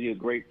only was he a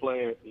great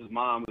player, his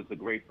mom was a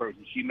great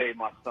person. She made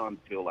my son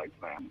feel like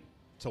family.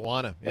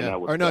 Tawana, yeah.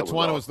 Tawana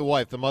Tawana was was the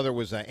wife. The mother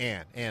was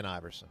Ann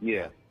Iverson.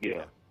 Yeah.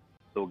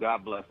 So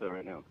God bless her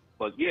right now.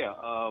 But, yeah,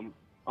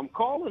 I'm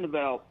calling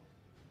about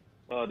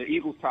the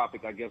Eagles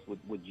topic, I guess,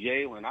 with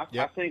Jalen.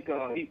 I think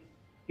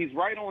he's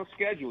right on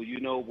schedule. You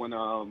know,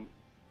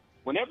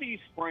 whenever you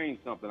sprain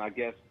something, I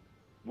guess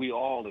we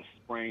all have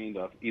sprained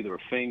either a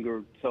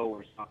finger, toe,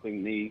 or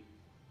something, knee.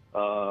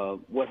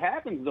 What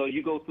happens, though,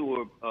 you go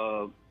through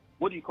a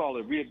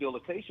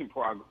rehabilitation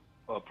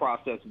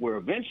process where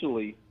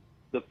eventually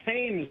the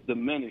pain is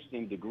diminished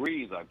in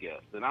degrees, I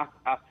guess. And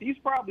he's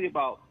probably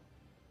about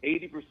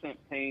 80%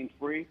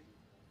 pain-free.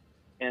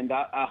 And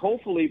I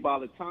hopefully by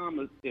the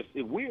time if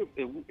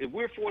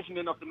we're fortunate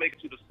enough to make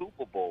it to the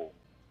Super Bowl,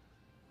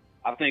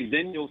 I think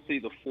then you'll see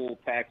the full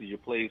package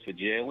of plays for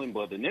Jalen.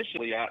 But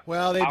initially,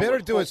 they better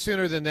do it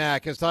sooner than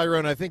that, because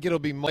Tyrone, I think it'll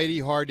be mighty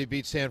hard to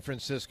beat San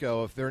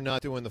Francisco if they're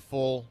not doing the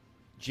full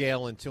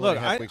Jalen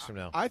 2.5 weeks from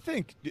now. I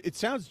think it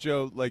sounds,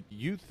 Joe, like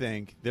you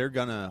think they're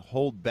going to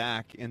hold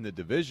back in the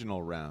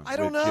divisional round. I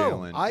don't know.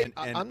 Jalen.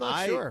 I'm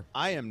not sure.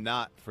 I am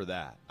not for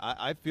that.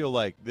 I feel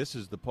like this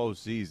is the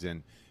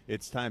postseason.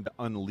 It's time to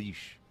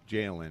unleash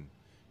Jalen,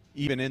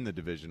 even in the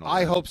divisional round.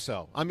 I hope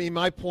so. I mean,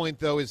 my point,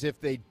 though, is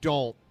if they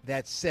don't,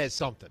 that says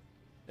something.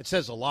 It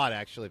says a lot,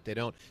 actually, if they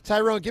don't.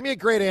 Tyrone, give me a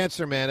great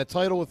answer, man. A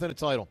title within a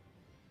title.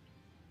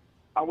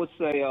 I would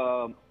say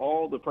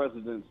all the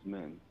President's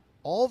Men.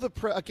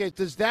 Okay,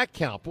 does that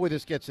count? Boy,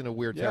 this gets into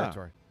weird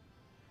territory.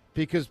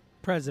 Because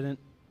President,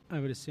 I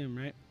would assume,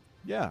 right?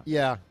 Yeah.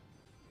 Yeah.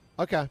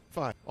 Okay,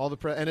 fine.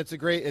 And it's a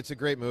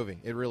great movie.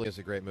 It really is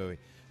a great movie.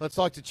 Let's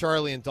talk to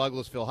Charlie in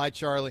Douglasville. Hi,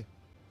 Charlie.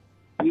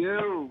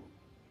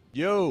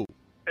 Yo.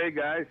 Hey,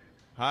 guys.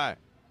 Hi.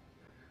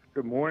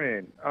 Good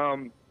morning.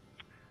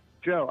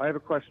 Joe, I have a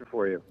question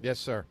for you. Yes,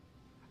 sir.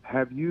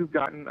 Have you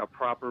gotten a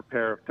proper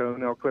pair of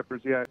toenail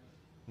clippers yet?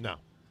 No.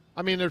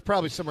 I mean, there's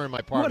probably somewhere in my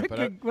apartment,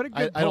 what a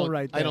good I don't,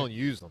 right there. I don't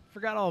use them.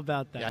 Forgot all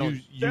about that.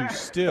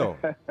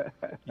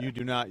 You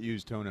do not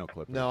use toenail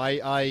clippers. No,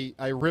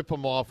 I rip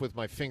them off with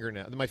my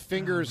fingernail. My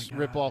fingers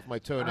rip off my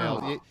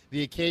toenail,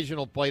 the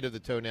occasional bite of the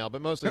toenail,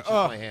 but mostly just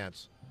my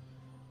hands.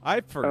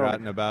 I've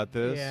forgotten about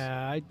this.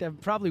 Yeah, I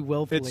probably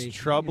willfully. It's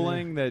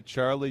troubling that,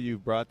 Charlie,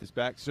 you've brought this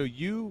back. So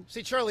you...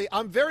 See, Charlie,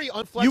 I'm very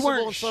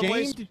unflexible in some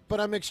ways,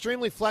 but I'm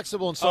extremely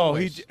flexible in some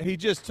ways. He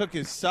just took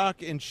his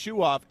sock and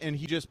shoe off, and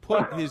he just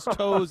put his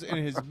toes in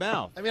his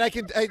mouth. I mean,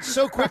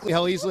 so quickly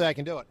how easily I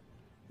can do it.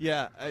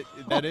 Yeah,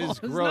 that is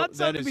gross.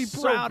 That is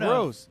so proud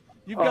gross.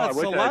 You've got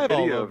saliva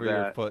all over that.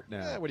 your foot now.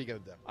 Yeah, what are you going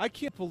to do? I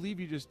can't believe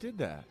you just did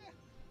that.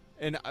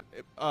 And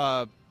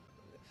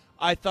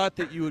I thought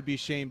that you would be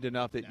shamed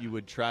enough that you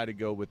would try to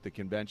go with the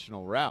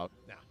conventional route.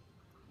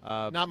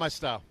 No. Not my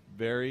style.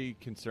 Very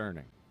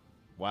concerning.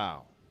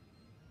 Wow.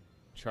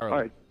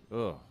 Charlie.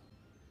 All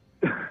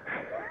right.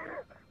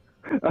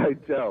 All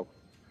right, Joe.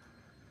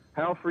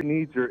 Halfrey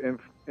needs your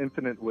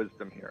infinite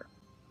wisdom here.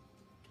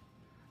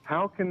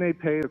 How can they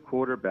pay the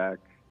quarterback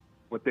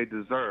what they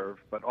deserve,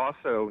 but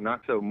also not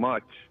so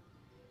much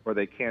or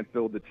they can't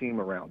build the team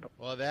around him.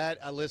 Well,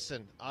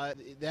 listen,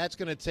 that's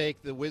going to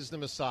take the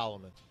wisdom of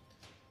Solomon,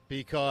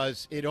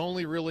 because it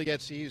only really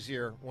gets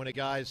easier when a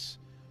guy's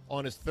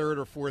on his third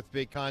or fourth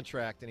big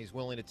contract and he's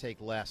willing to take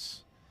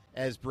less,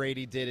 as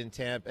Brady did in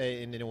Tampa,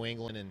 in New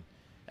England, and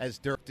as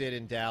Dirk did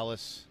in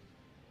Dallas.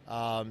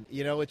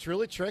 It's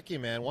really tricky,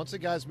 man. Once a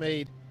guy's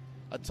made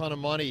a ton of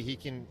money, he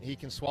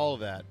can swallow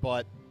that.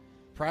 But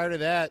prior to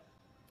that,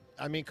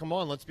 I mean, come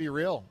on, let's be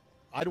real.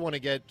 I'd want to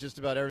get just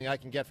about everything I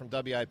can get from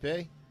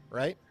WIP,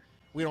 right?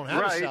 We don't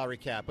have a salary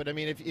cap, but I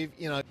mean, if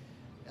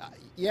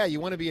you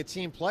want to be a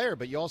team player,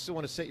 but you also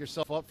want to set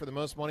yourself up for the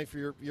most money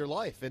for your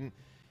life, and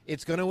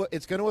it's going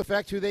to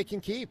affect who they can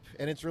keep,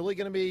 and it's really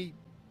going to be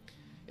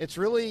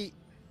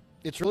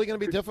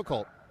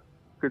difficult.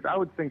 Because I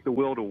would think the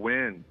will to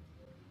win.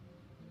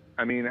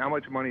 I mean, how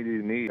much money do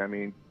you need? I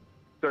mean,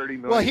 $30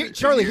 million. Well,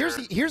 Charlie,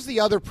 here's the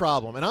other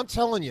problem, and I'm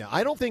telling you,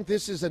 I don't think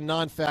this is a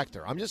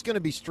non-factor. I'm just going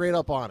to be straight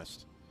up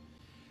honest.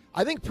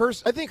 I think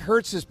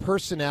Hurts'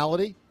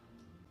 personality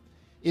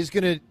is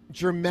going to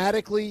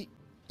dramatically,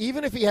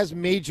 even if he has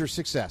major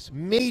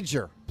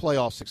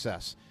playoff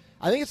success,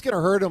 I think it's going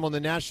to hurt him on the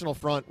national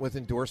front with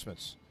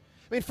endorsements.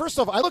 I mean, first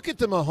off, I look at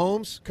the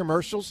Mahomes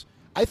commercials.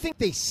 I think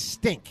they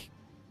stink.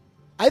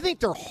 I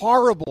think they're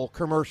horrible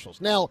commercials.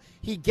 Now,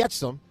 he gets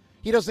them.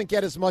 He doesn't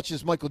get as much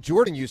as Michael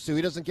Jordan used to.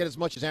 He doesn't get as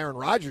much as Aaron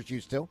Rodgers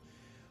used to.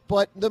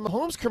 But the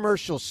Mahomes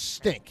commercials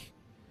stink.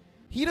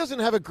 He doesn't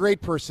have a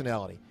great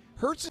personality.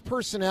 Hurts'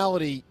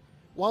 personality,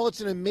 while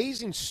it's an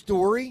amazing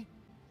story,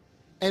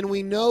 and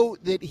we know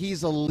that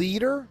he's a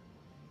leader,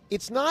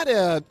 it's not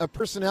a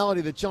personality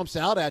that jumps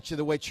out at you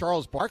the way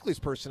Charles Barkley's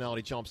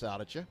personality jumps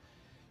out at you.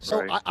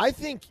 So Right. I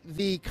think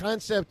the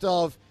concept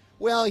of,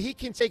 well, he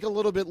can take a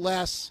little bit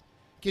less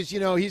because,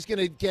 he's going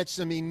to get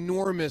some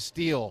enormous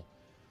deal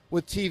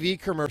with TV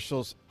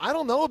commercials. I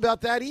don't know about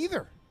that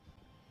either.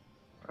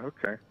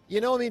 Okay.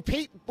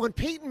 When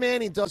Peyton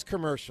Manning does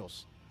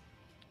commercials,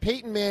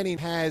 Peyton Manning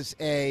has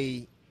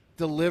a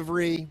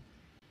delivery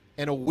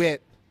and a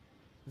wit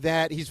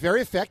that he's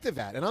very effective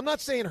at. And I'm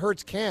not saying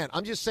Hurts can't.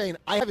 I'm just saying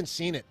I haven't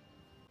seen it.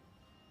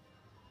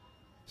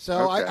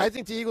 So Okay. I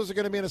think the Eagles are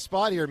going to be in a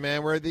spot here,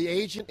 man, where the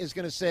agent is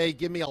going to say,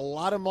 give me a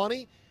lot of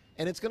money,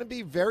 and it's going to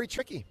be very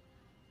tricky.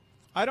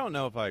 I don't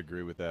know if I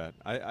agree with that.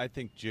 I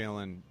think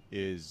Jalen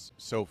is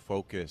so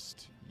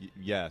focused,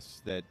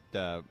 yes, that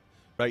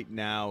right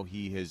now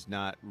he has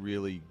not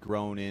really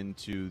grown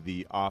into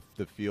the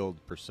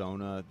off-the-field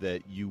persona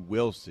that you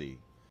will see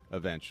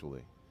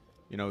eventually.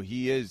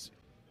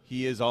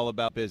 He is all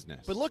about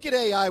business. But look at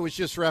AI was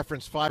just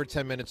referenced 5 or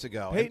 10 minutes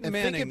ago. Peyton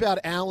Manning, think about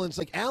Allen's.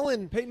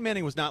 Peyton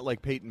Manning was not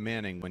like Peyton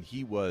Manning when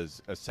he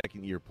was a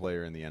second-year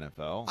player in the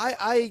NFL.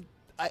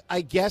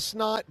 I guess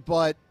not,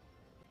 but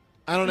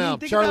I don't know.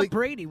 Think Charlie, about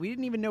Brady. We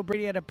didn't even know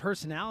Brady had a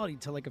personality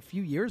till like a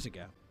few years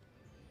ago.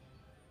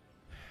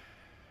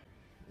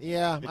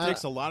 Yeah. It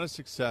takes a lot of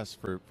success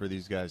for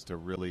these guys to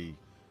really,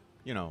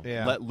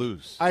 Yeah. let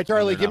loose. All right,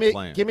 Charlie, when they're not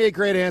playing. give me a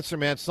great answer,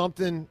 man.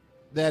 Something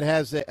that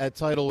has a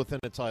title within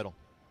a title.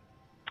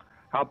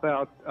 How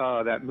about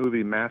that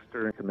movie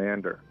Master and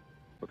Commander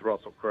with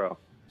Russell Crowe?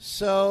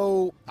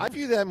 So I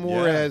view that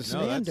more as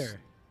Commander.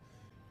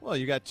 Well,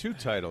 you got two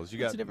titles. You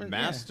What's got the difference?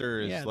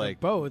 Master Yeah, is they're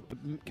like both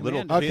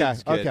little Commander.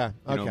 kids Okay, get,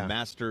 okay.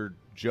 Master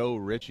Joe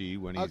Ritchie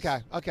when he's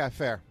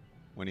fair.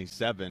 when he's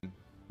 7.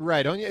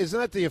 Right. Isn't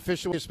that the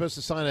official way you're supposed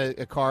to sign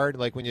a card?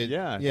 Like when you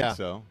I think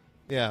so.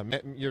 Yeah,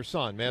 your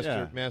son,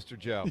 Yeah. Master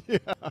Joe. Yeah.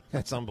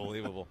 That's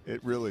unbelievable.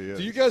 It really is.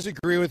 Do you guys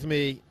agree with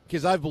me?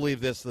 Because I've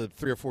believed this the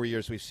 3 or 4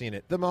 years we've seen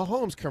it. The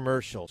Mahomes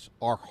commercials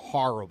are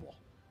horrible.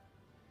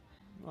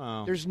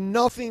 Well, There's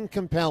nothing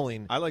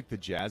compelling. I like the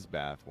Jazz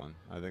Bath one.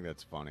 I think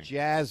that's funny.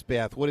 Jazz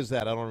bath. What is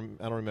that? I don't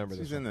remember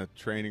this. He's in the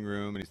training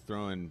room and he's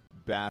throwing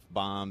bath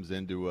bombs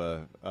into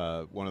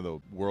one of the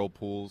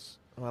whirlpools.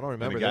 Oh, I don't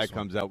remember And the guy this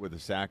one. comes out with a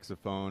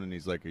saxophone and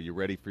he's like, "Are you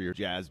ready for your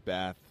jazz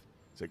bath?"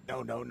 It's like,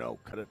 "No,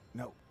 cut it,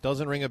 no."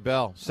 Doesn't ring a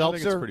bell. think it's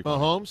Seltzer, pretty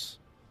funny. Mahomes.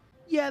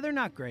 Yeah, they're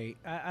not great.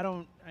 I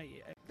don't. They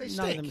none of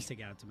stink. them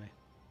stick out to me.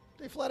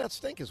 They flat out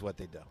stink is what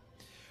they do.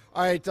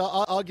 All right,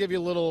 I'll give you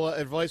a little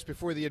advice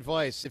before the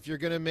advice. If you're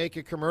going to make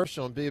a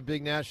commercial and be a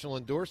big national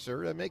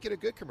endorser, make it a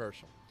good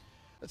commercial.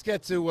 Let's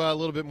get to a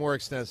little bit more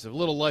extensive. A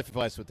little life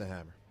advice with the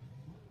Hammer.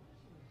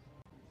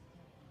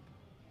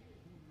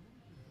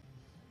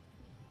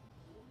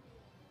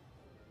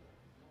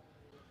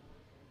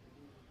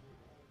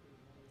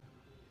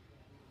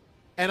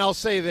 And I'll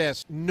say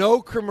this,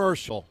 no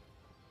commercial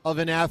of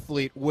an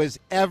athlete was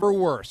ever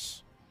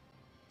worse.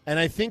 And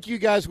I think you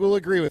guys will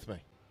agree with me.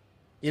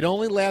 It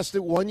only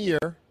lasted 1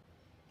 year,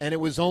 and it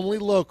was only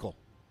local.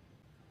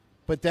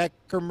 But that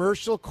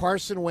commercial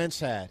Carson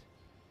Wentz had,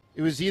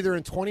 it was either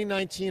in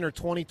 2019 or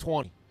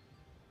 2020,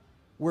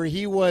 where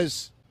he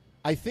was,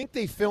 I think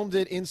they filmed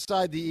it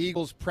inside the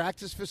Eagles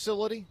practice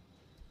facility.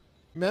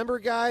 Remember,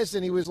 guys?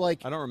 And he was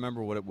like, I don't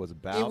remember what it was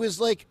about. it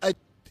was like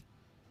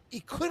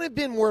it could have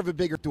been more of a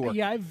bigger door.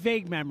 Yeah, I have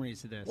vague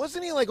memories of this.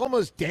 Wasn't he like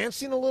almost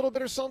dancing a little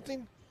bit or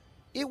something?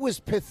 It was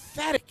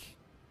pathetic.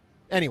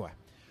 Anyway,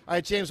 All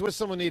right, James, what does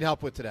someone need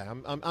help with today?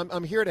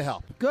 I'm here to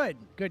help. Good,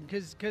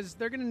 because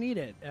they're going to need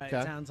it. Okay.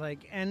 It sounds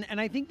like, and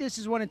I think this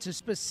is when it's a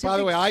specific. By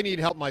the way, I need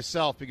help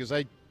myself because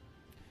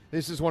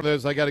this is one of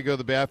those I got to go to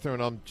the bathroom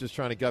and I'm just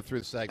trying to gut through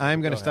the segment.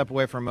 I'm going to Go step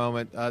away for a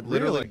moment.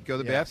 Literally, go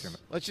to the Yes.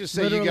 bathroom. Let's just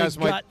say literally you guys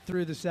gut might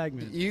through the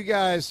segment. You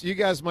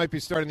guys might be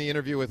starting the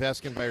interview with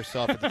Eskin by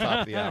yourself at the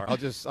top of the hour. I'm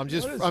just What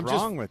is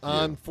wrong with you?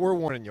 I'm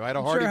forewarning you. I had a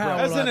I'm hearty sure Howard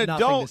breakfast. As an have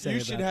nothing to adult, say you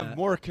should about have that.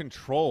 more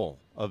control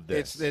of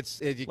this.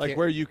 You like can't-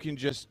 where you can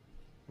just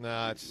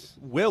it's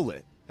will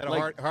it. Had a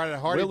Like,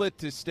 hearty will it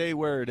to stay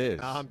where it is.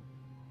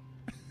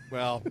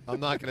 Well, I'm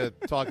not going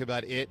to talk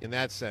about it in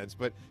that sense.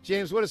 But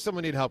James, what does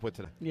someone need help with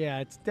today? Yeah,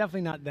 it's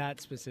definitely not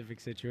that specific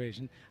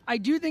situation. I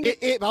do think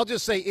I'll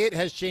just say it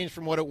has changed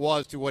from what it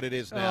was to what it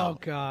is now. Oh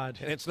God!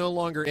 And it's no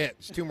longer it.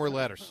 It's two more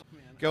letters.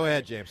 Go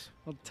ahead, James.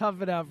 Well,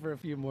 tough it out for a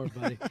few more,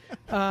 buddy.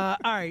 All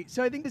right.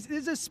 So I think this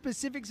is a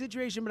specific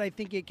situation, but I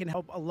think it can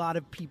help a lot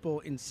of people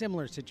in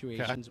similar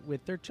situations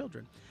with their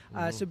children.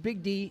 So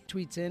Big D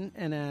tweets in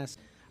and asks,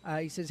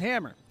 he says,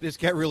 Hammer. This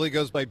guy really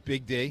goes by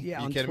Big D. Yeah,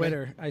 You on kidding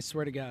Twitter. I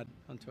swear to God,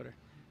 on Twitter.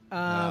 Me?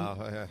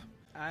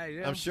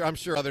 I'm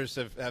sure others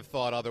have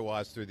thought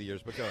otherwise through the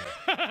years, but go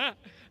ahead.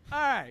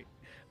 All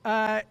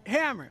right.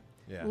 Hammer.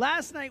 Yeah.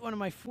 Last night, one of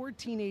my 4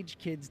 teenage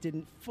kids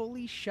didn't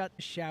fully shut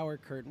the shower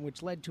curtain,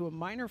 which led to a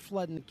minor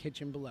flood in the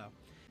kitchen below.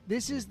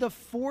 This is the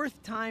 4th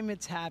time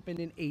it's happened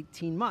in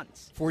 18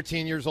 months.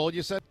 14 years old,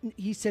 you said?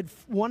 He said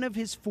one of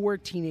his 4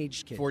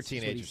 teenage kids. 4 is what he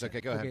teenagers. said.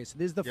 Okay, go ahead. Okay, so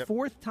this is the Yep.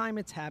 4th time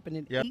it's happened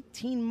in Yep.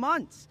 18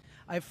 months.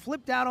 I've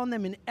flipped out on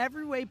them in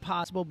every way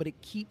possible, but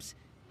it keeps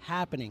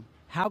happening.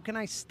 How can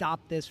I stop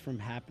this from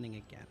happening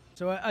again?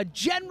 So a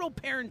general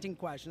parenting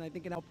question I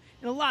think can help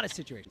in a lot of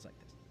situations like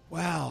this.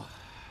 Wow.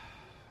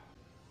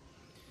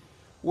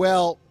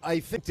 Well, I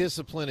think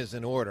discipline is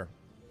in order.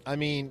 I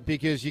mean,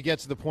 because you get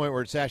to the point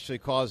where it's actually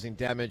causing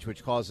damage,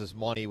 which causes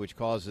money, which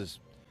causes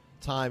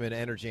time and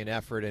energy and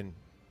effort and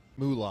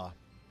moolah.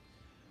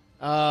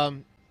 Got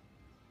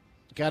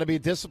to be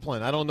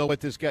disciplined. I don't know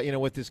what this guy,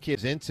 what this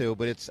kid's into,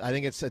 but I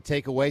think it's a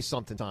take away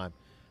something time.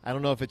 I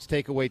don't know if it's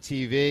take away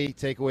TV,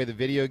 take away the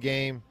video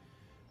game.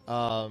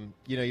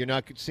 You're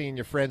not seeing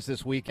your friends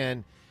this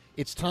weekend.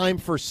 It's time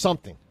for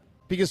something.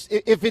 Because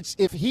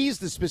if he's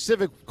the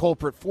specific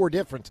culprit 4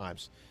 different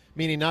times,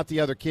 meaning not the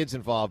other kids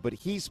involved, but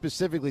he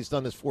specifically has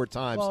done this 4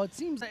 times. Well, it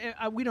seems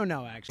we don't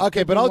know actually. Okay,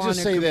 Could but be I'll one,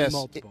 just it say could be this: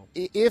 multiple.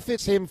 if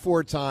it's him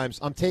 4 times,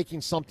 I'm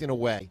taking something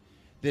away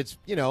that's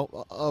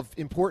of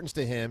importance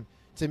to him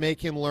to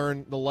make him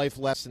learn the life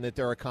lesson that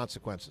there are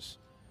consequences.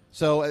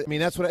 So I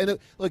mean, that's what. And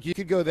look, you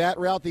could go that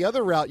route. The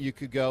other route you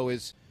could go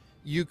is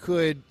you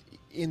could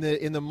in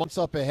the months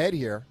up ahead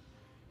here.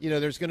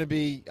 There's going to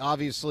be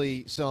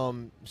obviously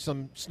some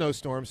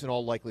snowstorms in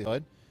all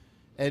likelihood,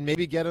 and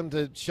maybe get him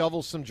to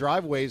shovel some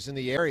driveways in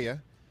the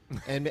area,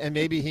 and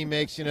maybe he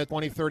makes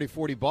 20, 30,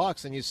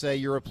 $40, and you say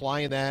you're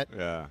applying that.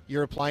 Yeah.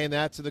 You're applying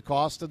that to the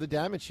cost of the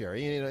damage here.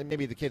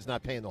 Maybe the kid's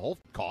not paying the whole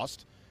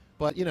cost,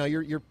 but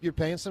you're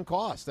paying some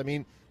cost. I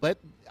mean,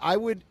 I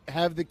would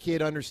have the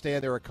kid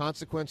understand there are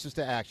consequences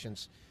to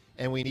actions,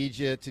 and we need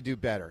you to do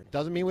better.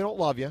 Doesn't mean we don't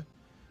love you,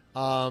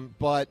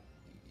 but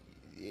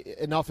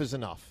enough is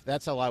enough.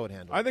 That's how I would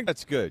handle it. I think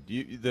that's good.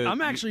 I'm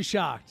actually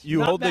shocked. You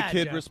Not hold bad, the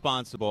kid Jeff.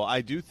 responsible.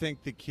 I do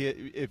think the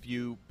kid, if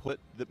you put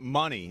the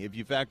money, if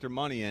you factor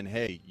money in,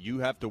 hey, you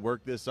have to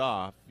work this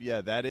off.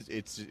 Yeah, that is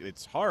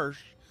it's harsh,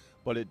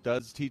 but it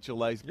does teach a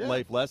life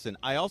lesson.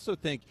 I also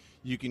think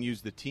you can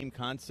use the team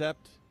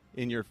concept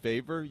in your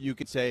favor. You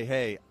could say,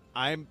 hey,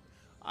 I'm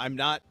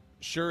not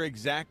sure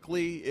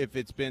exactly if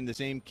it's been the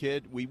same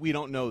kid. We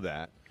don't know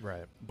that.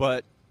 Right.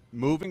 But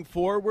moving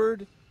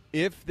forward,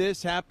 if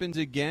this happens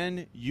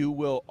again, you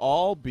will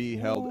all be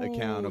held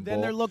accountable. Then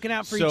they're looking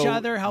out for each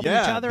other, helping each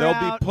other they'll out.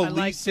 be I like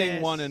policing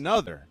this. one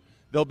another.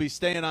 They'll be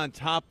staying on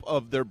top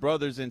of their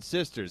brothers and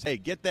sisters. Hey,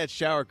 get that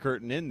shower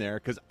curtain in there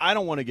because I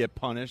don't want to get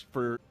punished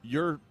for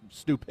your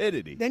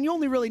stupidity. Then you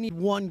only really need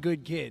one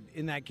good kid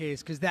in that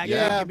case because that kid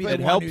can be but the it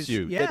one helps who's,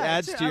 you. Yeah, It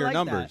adds that's- to I your like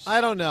numbers. that.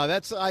 I don't know.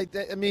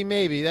 I mean,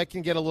 maybe that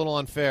can get a little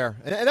unfair.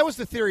 And that was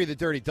the theory of the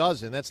Dirty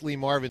Dozen. That's Lee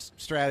Marvin's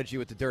strategy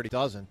with the Dirty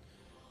Dozen.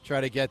 Try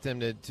to get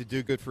them to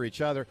do good for each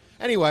other.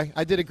 Anyway,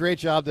 I did a great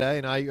job today,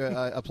 and I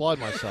applaud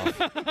myself.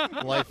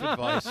 Life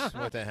advice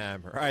with a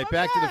hammer. All right,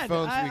 back to the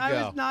phones we go.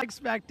 I was not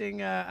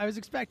expecting. I was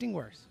expecting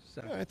worse.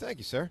 So. All right, thank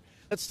you, sir.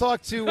 Let's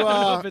talk to. I don't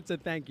know if it's a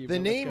thank you. The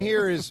but let's name go.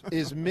 here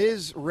is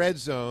Ms. Red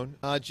Zone.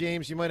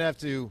 James, you might have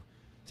to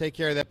take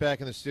care of that back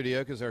in the studio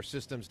because our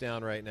system's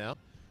down right now.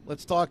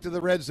 Let's talk to the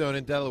Red Zone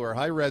in Delaware.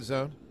 Hi, Red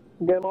Zone.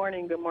 Good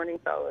morning,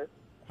 fellas.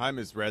 Hi,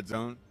 Ms. Red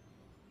Zone.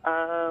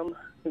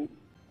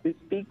 To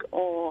speak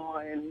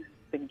on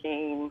the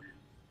game,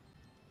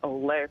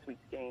 last week's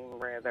game,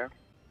 rather,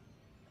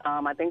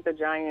 I think the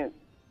Giants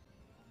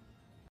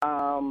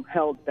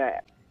held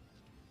back.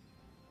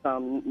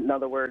 In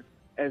other words,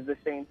 as the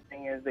same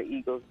thing as the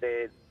Eagles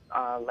did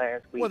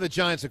last week. Well, the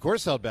Giants, of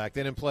course, held back.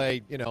 They didn't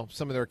play,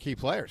 some of their key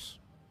players.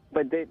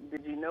 But did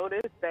you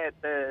notice that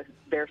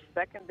their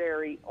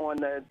secondary on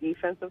the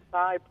defensive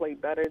side played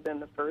better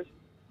than the first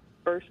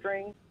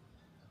string?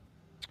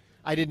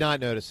 I did not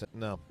notice it,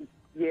 no.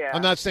 Yeah.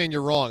 I'm not saying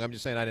you're wrong. I'm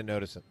just saying I didn't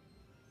notice it.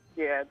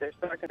 Yeah, their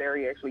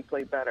secondary actually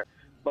played better.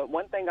 But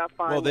one thing I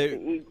find Well, with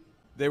the Eagles,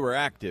 they were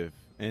active,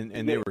 and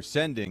they were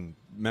sending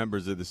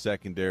members of the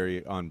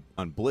secondary on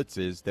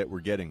blitzes that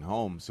were getting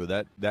home, so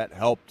that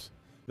helped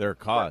their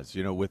cause.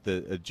 You know, with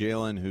a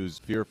Jalen who's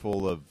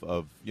fearful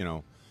of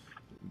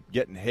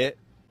getting hit,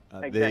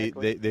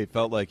 Exactly. they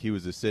felt like he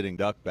was a sitting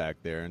duck back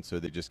there, and so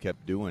they just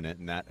kept doing it,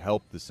 and that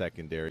helped the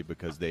secondary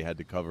because they had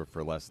to cover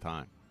for less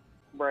time.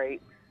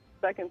 right.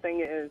 Second thing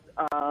is,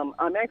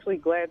 I'm actually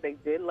glad they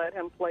did let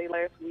him play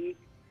last week.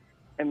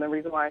 And the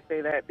reason why I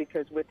say that,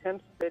 because with him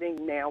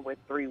sitting now with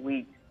 3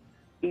 weeks,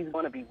 he's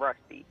going to be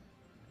rusty.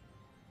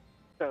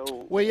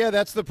 So, Well, yeah,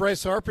 that's the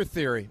Bryce Harper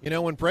theory. You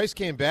know, when Bryce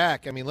came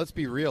back, I mean, let's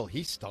be real,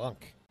 he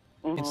stunk.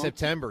 In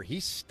September,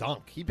 he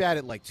stunk. He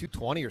batted like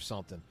 220 or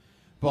something.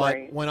 But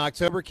Right. when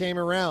October came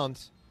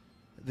around,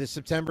 the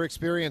September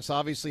experience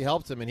obviously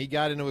helped him, and he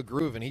got into a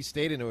groove, and he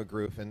stayed into a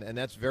groove, and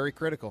that's very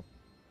critical.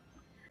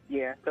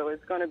 yeah, so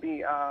it's going to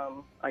be,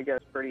 I guess,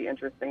 pretty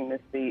interesting to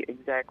see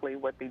exactly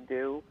what they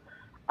do.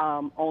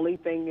 Only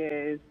thing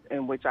is,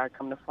 in which I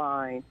come to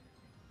find,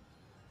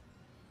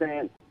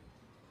 since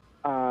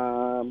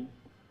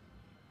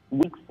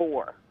week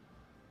 4,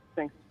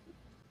 since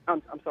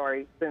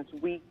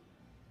week,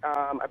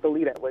 I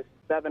believe that was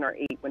 7 or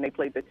 8 when they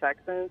played the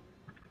Texans.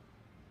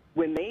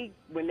 When they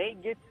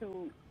get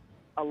to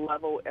a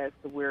level as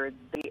to where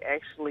they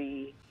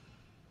actually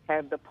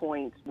have the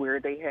points where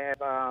they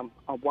have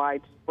a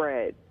wide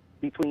spread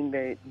between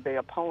the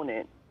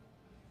opponent,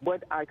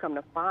 what I come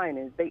to find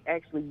is they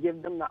actually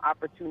give them the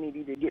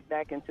opportunity to get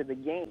back into the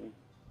game.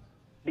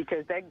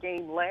 Because that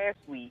game last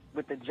week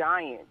with the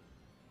Giants,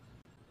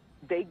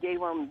 they gave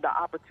them the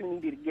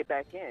opportunity to get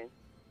back in.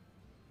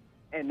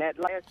 And that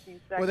last few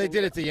seconds. Well, they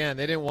did at the end.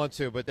 They didn't want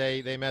to, but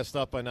they messed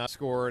up by not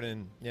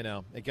scoring,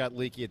 and, it got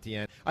leaky at the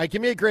end. All right,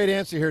 give me a great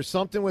answer here.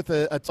 Something with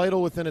a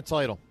title within a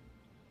title.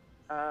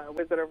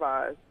 Wizard of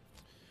Oz.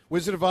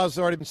 Wizard of Oz has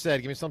already been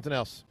said. Give me something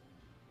else.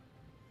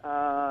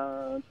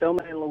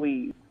 Thelma and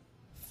Louise.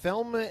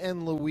 Thelma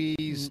and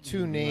Louise,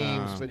 2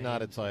 names, but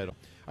not a title.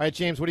 All right,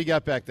 James, what do you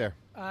got back there?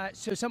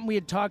 So something we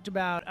had talked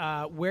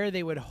about where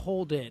they would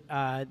hold it,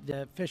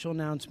 the official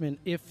announcement,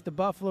 if the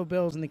Buffalo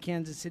Bills and the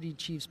Kansas City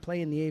Chiefs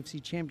play in the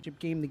AFC Championship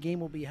game, the game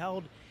will be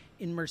held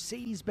in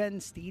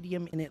Mercedes-Benz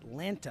Stadium in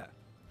Atlanta,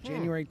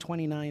 January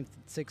 29th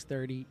at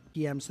 6:30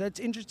 p.m. So that's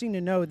interesting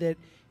to know that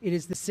it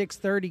is the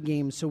 6:30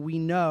 game, so we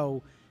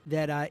know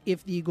that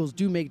if the Eagles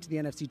do make it to the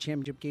NFC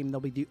Championship game,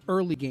 they'll be the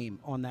early game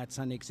on that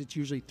Sunday because it's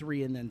usually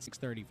 3 and then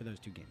 6:30 for those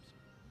 2 games.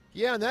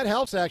 Yeah, and that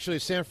helps, actually.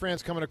 San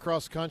Fran's coming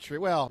across country.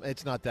 Well,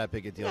 it's not that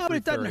big a deal. No, but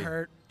it doesn't 3:30.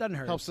 hurt. Doesn't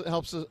hurt. Helps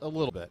a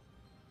little bit.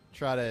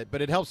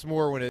 But it helps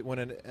more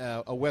when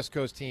a West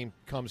Coast team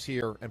comes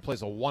here and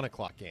plays a 1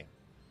 o'clock game,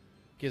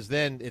 because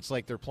then it's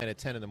like they're playing at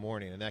 10 in the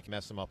morning, and that can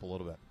mess them up a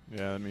little bit.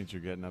 Yeah, that means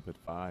you're getting up at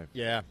 5.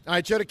 Yeah. All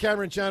right, Joe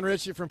DeCamara, John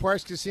Ritchie from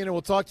Parks Casino.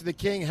 We'll talk to the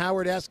King,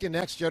 Howard Eskin,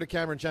 next. Joe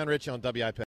DeCamara, John Ritchie on WIP.